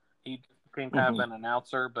after. He became kind of an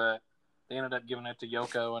announcer, but they ended up giving it to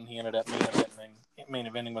Yoko, and he ended up main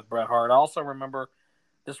eventing with Bret Hart. I also remember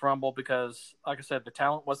this Rumble because, like I said, the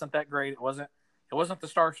talent wasn't that great. It wasn't the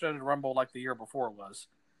star-studded Rumble like the year before was.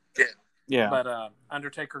 Yeah. But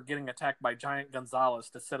Undertaker getting attacked by Giant Gonzalez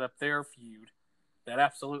to set up their feud that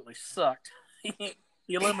absolutely sucked. He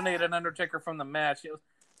eliminated Undertaker from the match. It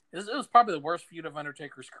was probably the worst feud of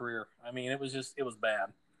Undertaker's career. I mean, it was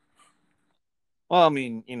bad. Well, I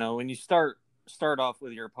mean, when you start off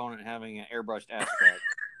with your opponent having an airbrushed aspect,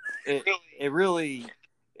 it really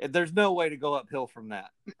there's no way to go uphill from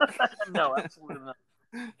that. No, absolutely not.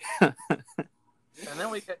 And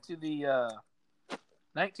then we get to the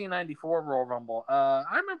 1994 Royal Rumble.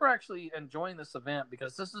 I remember actually enjoying this event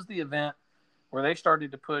because this is the event where they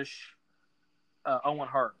started to push Owen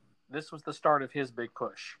Hart. This was the start of his big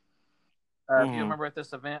push. If you remember at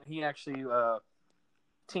this event, he actually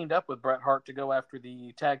teamed up with Bret Hart to go after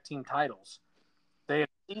the tag team titles. They had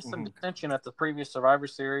ceased some dissension at the previous Survivor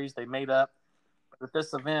Series. They made up. But at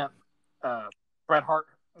this event, Bret Hart,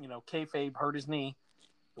 kayfabe, hurt his knee,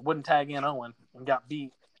 wouldn't tag in Owen, and got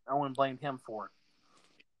beat. Owen blamed him for it.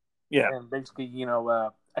 Yeah. And basically,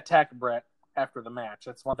 attacked Bret after the match.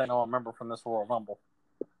 That's one thing I'll remember from this Royal Rumble.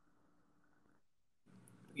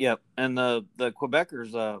 Yep. And the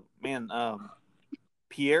Quebecers,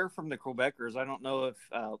 Pierre from the Quebecers, I don't know if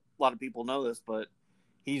a lot of people know this, but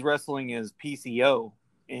he's wrestling as PCO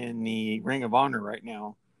in the Ring of Honor right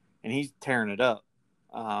now, and he's tearing it up.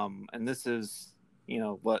 And this is,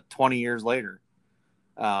 20 years later.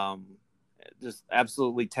 Just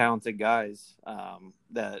absolutely talented guys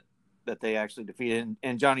that they actually defeated.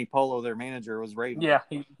 And Johnny Polo, their manager, was Raven. Yeah,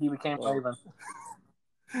 he became Raven.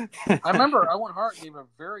 I remember Owen Hart gave a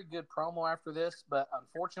very good promo after this, but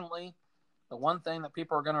unfortunately, the one thing that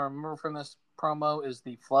people are going to remember from this promo is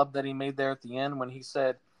the flub that he made there at the end when he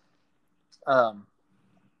said, I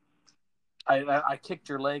kicked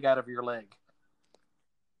your leg out of your leg.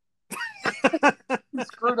 He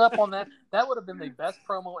screwed up on that. That would have been the best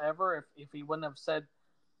promo ever if he wouldn't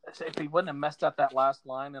have messed up that last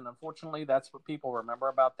line. And unfortunately, that's what people remember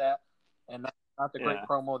about that. And that's not the great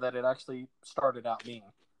promo that it actually started out being.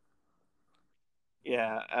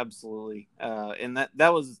 Yeah, absolutely. And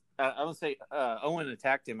that was, I would say, Owen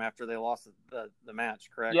attacked him after they lost the match,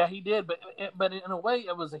 correct? Yeah, he did. But in a way,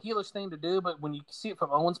 it was a heelish thing to do. But when you see it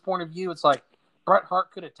from Owen's point of view, it's like Bret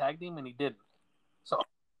Hart could have tagged him and he didn't. So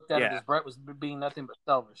that as Bret was being nothing but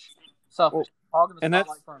selfish. Hogging the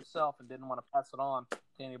spotlight for himself and didn't want to pass it on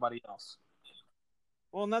to anybody else.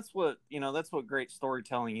 Well, and that's what great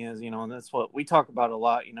storytelling is, and that's what we talk about a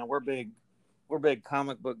lot. We're big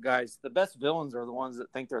comic book guys. The best villains are the ones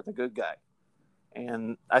that think they're the good guy.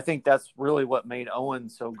 And I think that's really what made Owen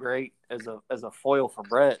so great as a foil for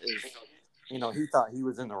Bret is, he thought he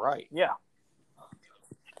was in the right. Yeah.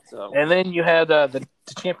 So, and then you had the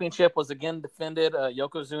championship was again defended.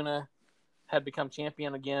 Yokozuna had become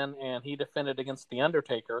champion again, and he defended against The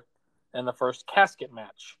Undertaker in the first casket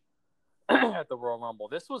match at the Royal Rumble.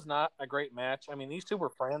 This was not a great match. I mean, these two were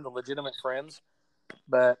friends, legitimate friends,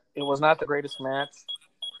 but it was not the greatest match.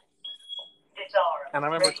 And I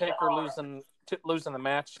remember Taker losing the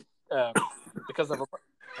match because of a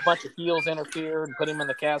bunch of heels interfered and put him in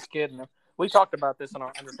the casket. And we talked about this in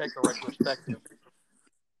our Undertaker retrospective.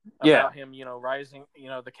 About him, rising,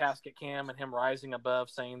 the casket cam and him rising above,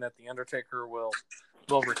 saying that the Undertaker will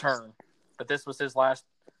return. But this was his last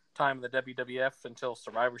time in the WWF until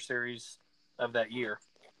Survivor Series of that year.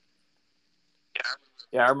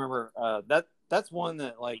 Yeah, I remember that's one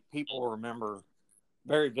that people remember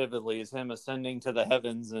very vividly is him ascending to the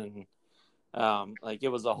heavens and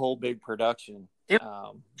it was a whole big production. But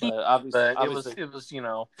obviously it was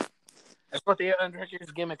that's what the Undertaker's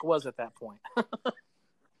gimmick was at that point.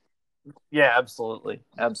 Yeah, absolutely.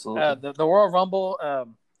 The Royal Rumble,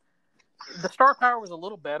 the star power was a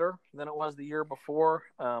little better than it was the year before.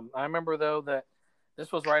 I remember though that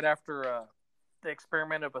this was right after they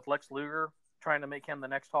experimented with Lex Luger, trying to make him the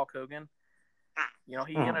next Hulk Hogan.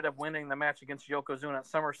 He ended up winning the match against Yokozuna at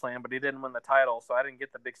SummerSlam, but he didn't win the title, so I didn't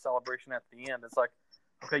get the big celebration at the end. It's like,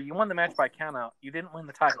 okay, you won the match by countout. You didn't win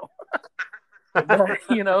the title.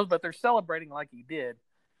 But they're celebrating like he did.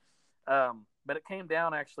 But it came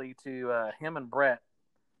down actually to him and Bret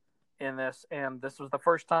in this, and this was the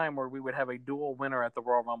first time where we would have a dual winner at the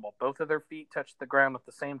Royal Rumble. Both of their feet touched the ground at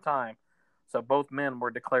the same time, so both men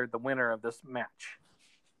were declared the winner of this match.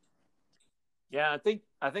 Yeah,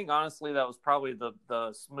 I think honestly that was probably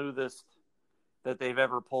the smoothest that they've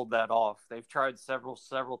ever pulled that off. They've tried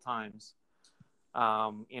several times,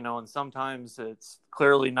 and sometimes it's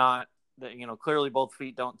clearly not that, clearly both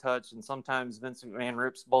feet don't touch, and sometimes Vince McMahon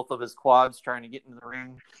rips both of his quads trying to get into the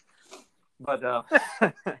ring. But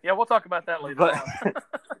yeah, we'll talk about that later on.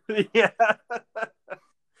 Yeah.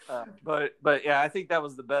 But yeah, I think that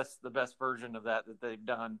was the best version of that they've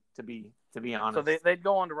done, to be honest. So they'd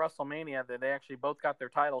go on to WrestleMania. That they actually both got their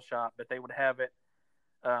title shot, but they would have it.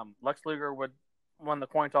 Lex Luger would won the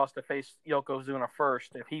coin toss to face Yokozuna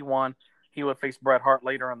first. If he won, he would face Bret Hart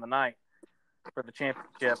later in the night for the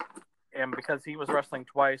championship. And because he was wrestling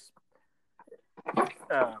twice,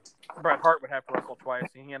 Bret Hart would have to wrestle twice.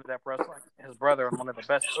 And he ended up wrestling his brother in one of the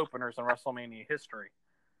best openers in WrestleMania history.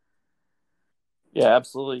 Yeah,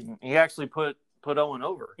 absolutely. He actually put Owen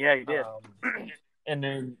over. Yeah, he did. And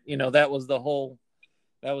then, that was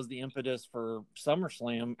the impetus for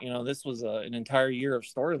SummerSlam. This was an entire year of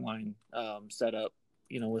storyline set up,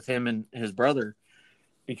 with him and his brother,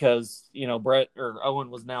 because, Owen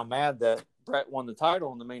was now mad that Bret won the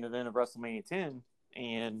title in the main event of WrestleMania 10,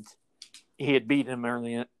 and he had beat him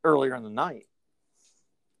earlier in the night.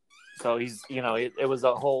 So he's, it was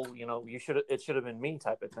a whole, it should have been me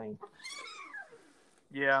type of thing.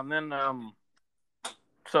 Yeah, and then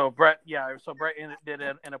so Bret did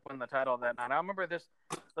end up winning the title that night. I remember this.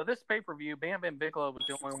 So this pay-per-view, Bam Bam Bigelow was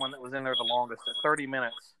the only one that was in there the longest, at 30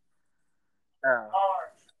 minutes.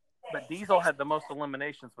 But Diesel had the most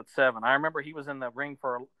eliminations with 7. I remember he was in the ring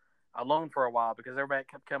alone for a while because everybody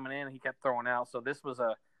kept coming in and he kept throwing out. So this was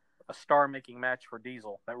a star-making match for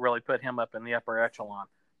Diesel that really put him up in the upper echelon.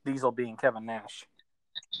 Diesel being Kevin Nash.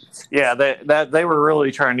 Yeah, they were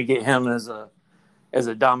really trying to get him as a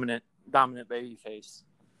dominant baby face.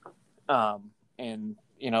 And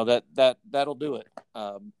that'll do it.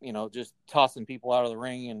 Just tossing people out of the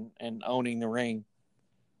ring and owning the ring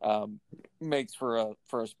makes for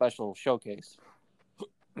a special showcase.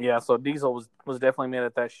 Yeah, so Diesel was definitely made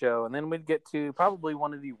at that show. And then we'd get to probably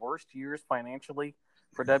one of the worst years financially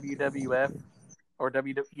for WWF for the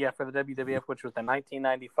WWF, which was the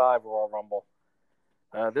 1995 Royal Rumble.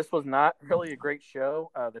 This was not really a great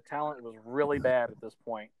show. The talent was really bad at this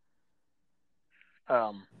point.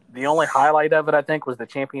 The only highlight of it, I think, was the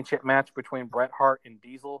championship match between Bret Hart and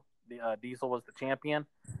Diesel. Diesel was the champion,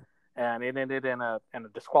 and it ended in a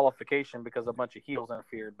disqualification because a bunch of heels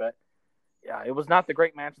interfered. But yeah, it was not the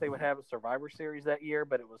great match they would have at Survivor Series that year,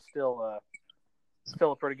 but it was still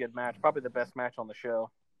a pretty good match. Probably the best match on the show.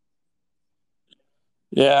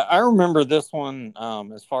 Yeah, I remember this one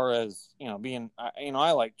as far as,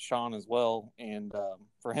 I liked Shawn as well. And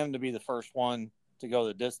for him to be the first one to go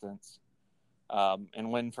the distance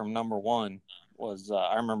and win from number 1 was,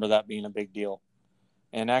 I remember that being a big deal.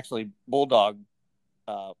 And actually,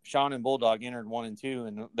 Shawn and Bulldog entered 1 and 2,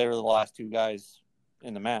 and they were the last 2 guys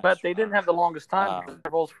in the match. But they didn't have the longest time. The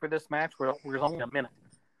intervals for this match were only a minute.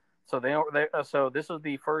 So so this was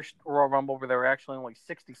the first Royal Rumble where they were actually only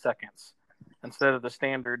 60 seconds. Instead of the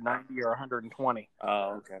standard 90 or 120.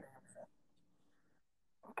 Oh, okay.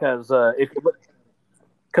 Because the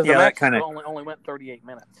match only went 38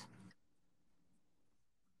 minutes.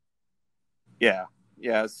 Yeah.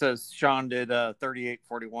 It says Shawn did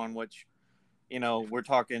 38:41, which, we're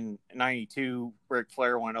talking 92. Ric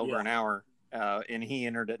Flair went over an hour, and he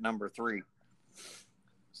entered at number 3.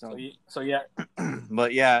 So yeah.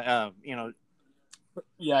 But yeah,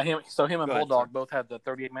 Yeah, him and Bulldog ahead, both had the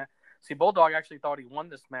 38 minutes. See, Bulldog actually thought he won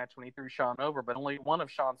this match when he threw Shawn over, but only one of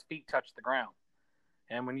Shawn's feet touched the ground.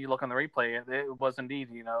 And when you look on the replay, it was indeed,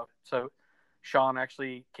 So Shawn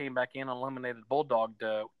actually came back in and eliminated Bulldog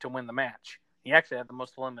to win the match. He actually had the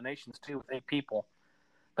most eliminations, too, with 8 people.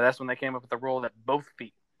 But that's when they came up with the rule that both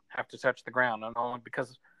feet have to touch the ground. And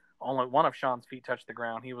because only one of Shawn's feet touched the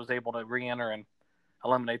ground, he was able to re-enter and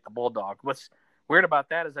eliminate the Bulldog. What's weird about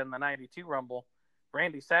that is in the 92 Rumble,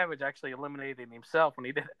 Randy Savage actually eliminated himself when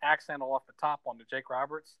he did an axe handle off the top onto Jake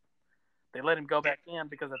Roberts. They let him go back in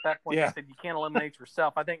because at that point they said you can't eliminate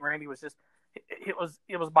yourself. I think Randy was just it was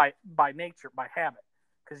by nature, by habit,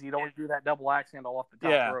 because you'd always do that double axe handle off the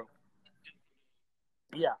top rope.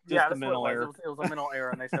 Yeah, that's mental what error. It was a mental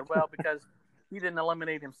error, and they said, well, because he didn't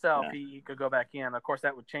eliminate himself, he could go back in. Of course,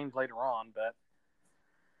 that would change later on, but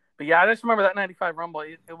yeah, I just remember that 95 Rumble.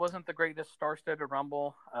 It wasn't the greatest star-studded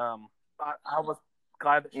Rumble. I was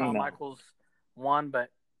glad that Shawn Michaels won, but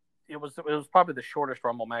it was probably the shortest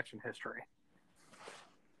Rumble match in history.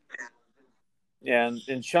 Yeah,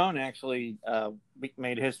 and Shawn actually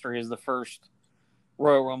made history as the first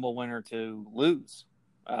Royal Rumble winner to lose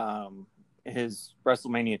his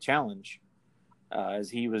WrestleMania challenge, as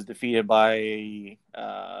he was defeated by it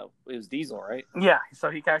was Diesel, right? Yeah, so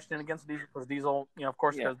he cashed in against Diesel because Diesel, of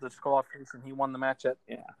course, Yeah. because the disqualification, he won the match at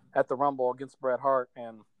Yeah. the Rumble against Bret Hart,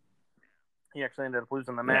 and he actually ended up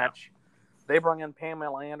losing the Yeah. match. They brought in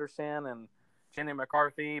Pamela Anderson and Jenny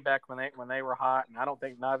McCarthy back when they were hot, and I don't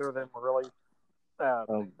think neither of them were really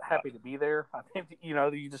happy to be there. I think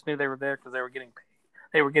you just knew they were there because they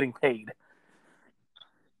were getting paid.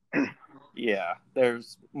 Yeah,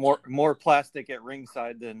 there's more plastic at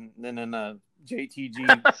ringside than in a JTG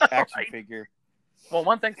action Right. figure. Well,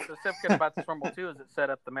 one thing significant about this Rumble too is it set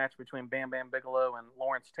up the match between Bam Bam Bigelow and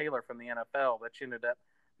Lawrence Taylor from the NFL, which ended up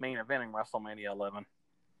main eventing WrestleMania 11.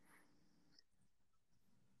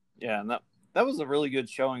 Yeah, and that was a really good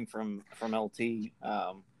showing from LT.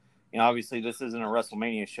 Obviously this isn't a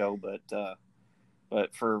WrestleMania show, but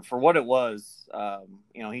for what it was,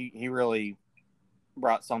 he really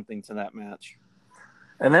brought something to that match.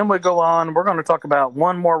 And then we go on. We're going to talk about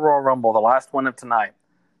one more Royal Rumble, the last one of tonight,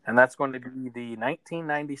 and that's going to be the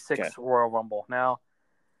 1996 Royal Rumble. Now,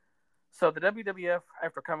 so the WWF,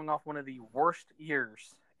 after coming off one of the worst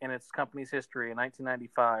years in its company's history in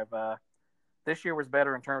 1995, this year was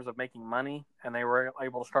better in terms of making money, and they were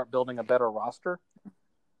able to start building a better roster.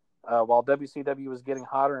 While WCW was getting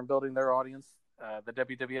hotter and building their audience, the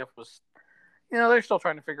WWF was, they're still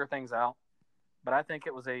trying to figure things out. But I think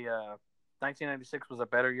it was 1996 was a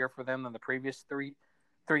better year for them than the previous three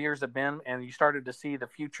years have been, and you started to see the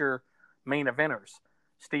future main eventers.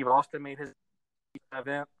 Steve Austin made his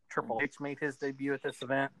event. Triple H made his debut at this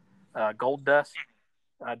event. Goldust,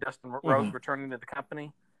 Dustin Rhodes returning to the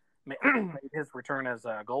company, made his return as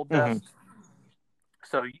Goldust.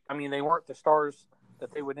 So, they weren't the stars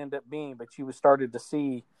that they would end up being, but you started to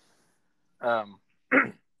see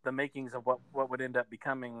the makings of what would end up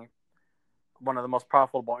becoming one of the most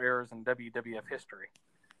profitable eras in WWF history.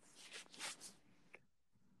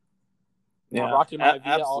 Yeah, Rocky Maivia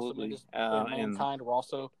absolutely. Also made his Mankind were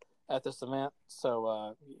also at this event,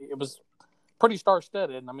 so it was pretty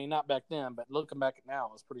star-studded. Not back then, but looking back now,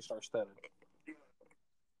 it was pretty star-studded.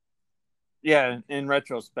 Yeah, in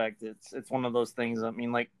retrospect, it's one of those things.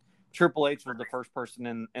 Like Triple H was the first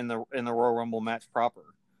person in the Royal Rumble match proper.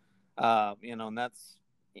 And that's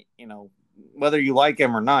whether you like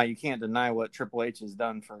him or not, you can't deny what Triple H has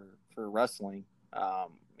done for wrestling.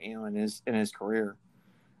 In his career.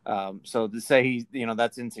 So to say he's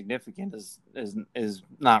that's insignificant is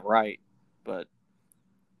not right,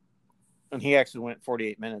 and he actually went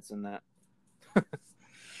 48 minutes in that.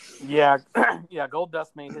 Yeah,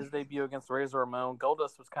 Goldust made his debut against Razor Ramon.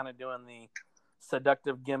 Goldust was kind of doing the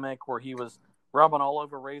seductive gimmick where he was rubbing all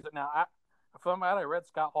over Razor. Now, from what I read,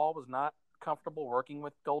 Scott Hall was not comfortable working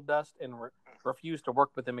with Goldust and refused to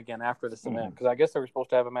work with him again after this event because I guess they were supposed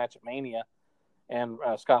to have a match at Mania, and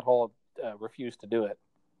Scott Hall refused to do it.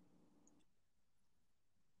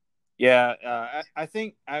 Yeah, I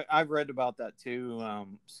think I've read about that too.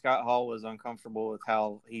 Scott Hall was uncomfortable with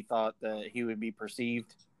how he thought that he would be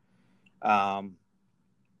perceived, and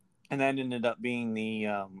that ended up being the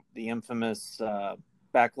infamous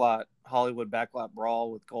Hollywood backlot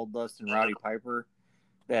brawl with Goldust and Rowdy Piper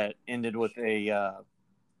that ended with a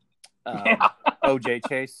OJ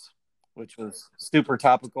chase, which was super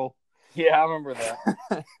topical. Yeah, I remember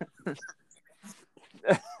that.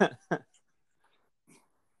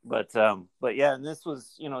 But yeah, and this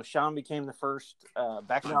was Shawn became the first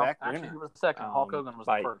back-to-back winner. Actually, he was the second. Hulk Hogan was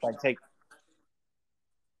the first.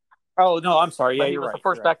 Oh no, I'm sorry. Yeah, he was right, the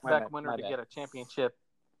first back-to-back winner to get a championship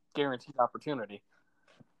guaranteed opportunity.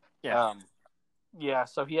 Yeah.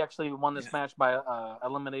 So he actually won this match by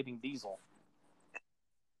eliminating Diesel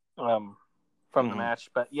from the match.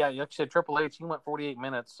 But yeah, like you said, Triple H, he went 48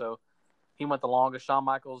 minutes, so he went the longest. Shawn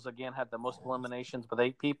Michaels again had the most eliminations with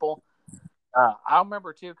 8 people. I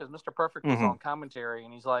remember too because Mr. Perfect was on commentary,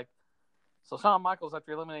 and he's like, so Shawn Michaels,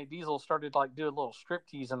 after eliminating Diesel, started like doing a little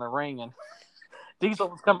striptease in the ring, and Diesel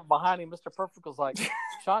was coming behind him. Mr. Perfect was like,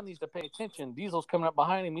 Shawn needs to pay attention. Diesel's coming up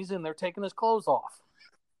behind him. He's in there taking his clothes off.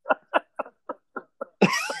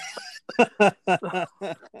 I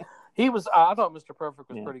thought Mr.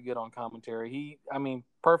 Perfect was pretty good on commentary.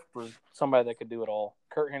 Perfect was somebody that could do it all.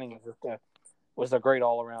 Kurt Hennig was a great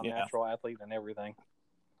all-around natural athlete and everything.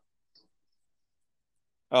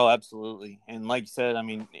 Oh, absolutely. And like you said,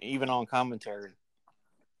 even on commentary,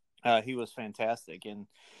 he was fantastic. And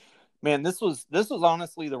man, this was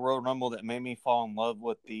honestly the Royal Rumble that made me fall in love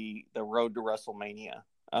with the road to WrestleMania.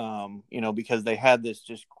 because they had this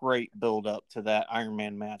just great build up to that Iron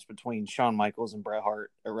Man match between Shawn Michaels and Bret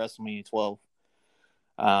Hart at WrestleMania 12.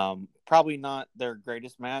 Probably not their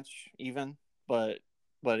greatest match even, but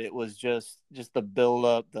it was just the build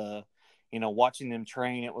up, watching them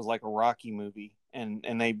train. It was like a Rocky movie, and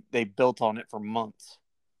they built on it for months.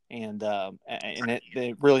 And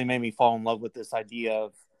it really made me fall in love with this idea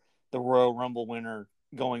of the Royal Rumble winner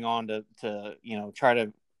going on to try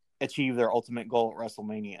to achieve their ultimate goal at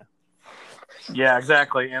WrestleMania. Yeah,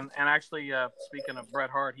 exactly. And actually, speaking of Bret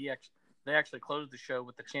Hart, they actually closed the show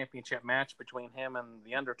with the championship match between him and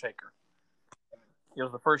The Undertaker. It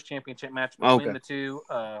was the first championship match between the two.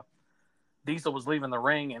 Diesel was leaving the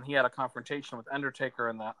ring, and he had a confrontation with Undertaker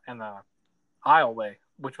in the aisleway,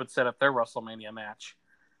 which would set up their WrestleMania match.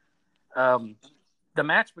 The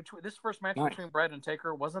match first match between Bret and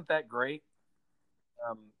Taker wasn't that great.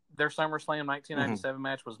 Their SummerSlam 1997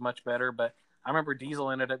 match was much better, but I remember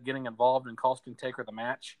Diesel ended up getting involved and costing Taker the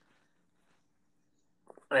match.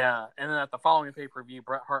 Yeah, and then at the following pay-per-view,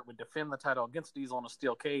 Bret Hart would defend the title against Diesel in a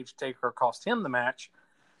steel cage. Taker cost him the match,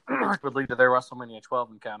 which would lead to their WrestleMania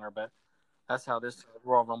 12 encounter. But that's how this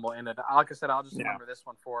Royal Rumble ended. Like I said, I'll just remember this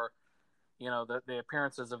one for, the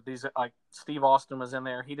appearances of these. Like Steve Austin was in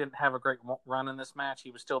there. He didn't have a great run in this match.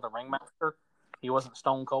 He was still the ringmaster. He wasn't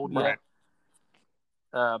Stone Cold yet.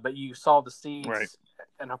 But you saw the seeds,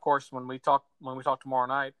 and of course, when we talk tomorrow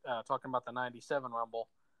night, talking about the '97 Rumble.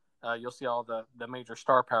 You'll see all the major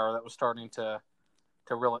star power that was starting to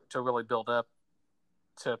really build up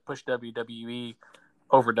to push WWE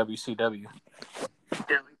over WCW.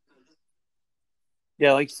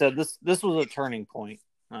 Yeah, like you said, this was a turning point.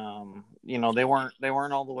 They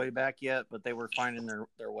weren't all the way back yet, but they were finding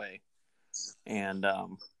their way, and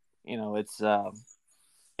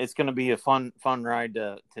it's going to be a fun ride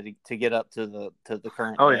to get up to the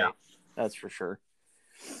current day. Yeah, that's for sure.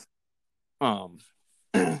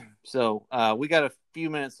 So we got a few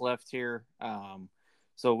minutes left here.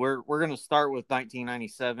 So we're going to start with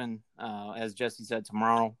 1997, as Jesse said,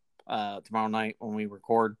 tomorrow night when we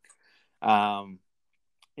record.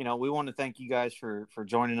 We want to thank you guys for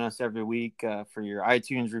joining us every week, for your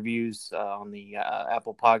iTunes reviews, on the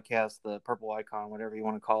Apple Podcast, the purple icon, whatever you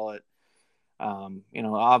want to call it.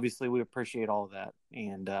 Obviously we appreciate all of that.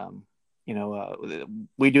 And,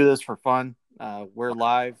 we do this for fun. We're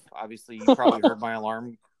live. Obviously you probably heard my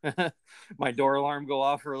alarm, my door alarm go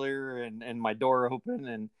off earlier, and my door open.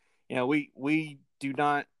 And, we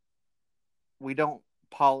don't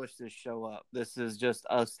polish this show up. This is just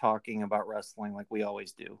us talking about wrestling like we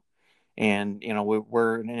always do. And,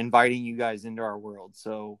 we're inviting you guys into our world.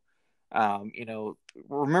 So,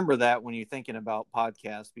 remember that when you're thinking about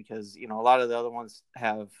podcasts, because, a lot of the other ones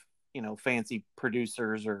have, fancy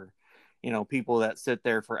producers or, people that sit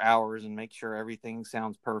there for hours and make sure everything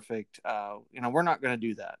sounds perfect. We're not going to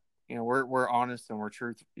do that. We're honest, and we're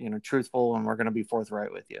truthful, and we're going to be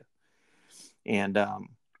forthright with you. And,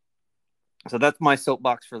 so that's my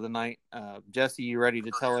soapbox for the night. Jesse, you ready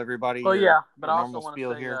to tell everybody? Well, yeah, but I also want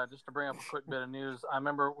to say, just to bring up a quick bit of news, I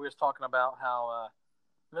remember we was talking about how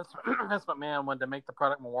Vince McMahon wanted to make the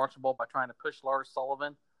product more watchable by trying to push Lars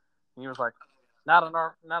Sullivan. And he was like, not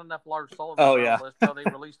enough Lars Sullivan on the list, so they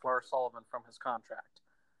released Lars Sullivan from his contract.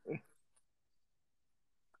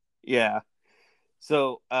 Yeah.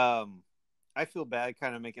 So I feel bad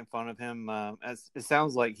kind of making fun of him. As it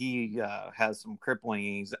sounds like he has some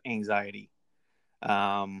crippling anxiety.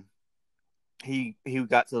 He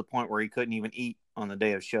got to the point where he couldn't even eat on the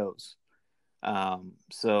day of shows.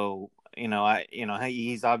 So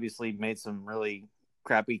he's obviously made some really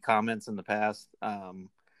crappy comments in the past.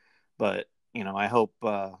 But I hope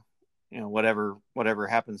whatever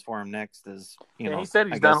happens for him next is he said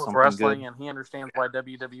he's done with wrestling good. And he understands why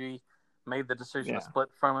WWE made the decision to split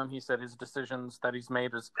from him. He said his decisions that he's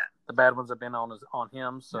made the bad ones have been on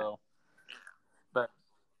him. So, but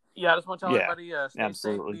yeah, I just want to tell everybody, stay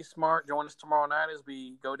safe, be smart. Join us tomorrow night as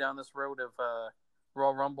we go down this road of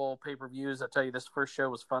Royal Rumble pay-per-views. I tell you, this first show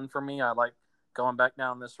was fun for me. I like going back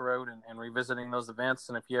down this road and revisiting those events.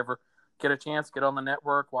 And if you ever get a chance, get on the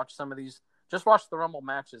network, watch some of these. Just watch the Rumble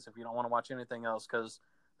matches if you don't want to watch anything else, because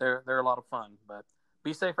they're a lot of fun. But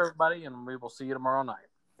be safe, everybody, and we will see you tomorrow night.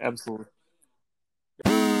 Absolutely.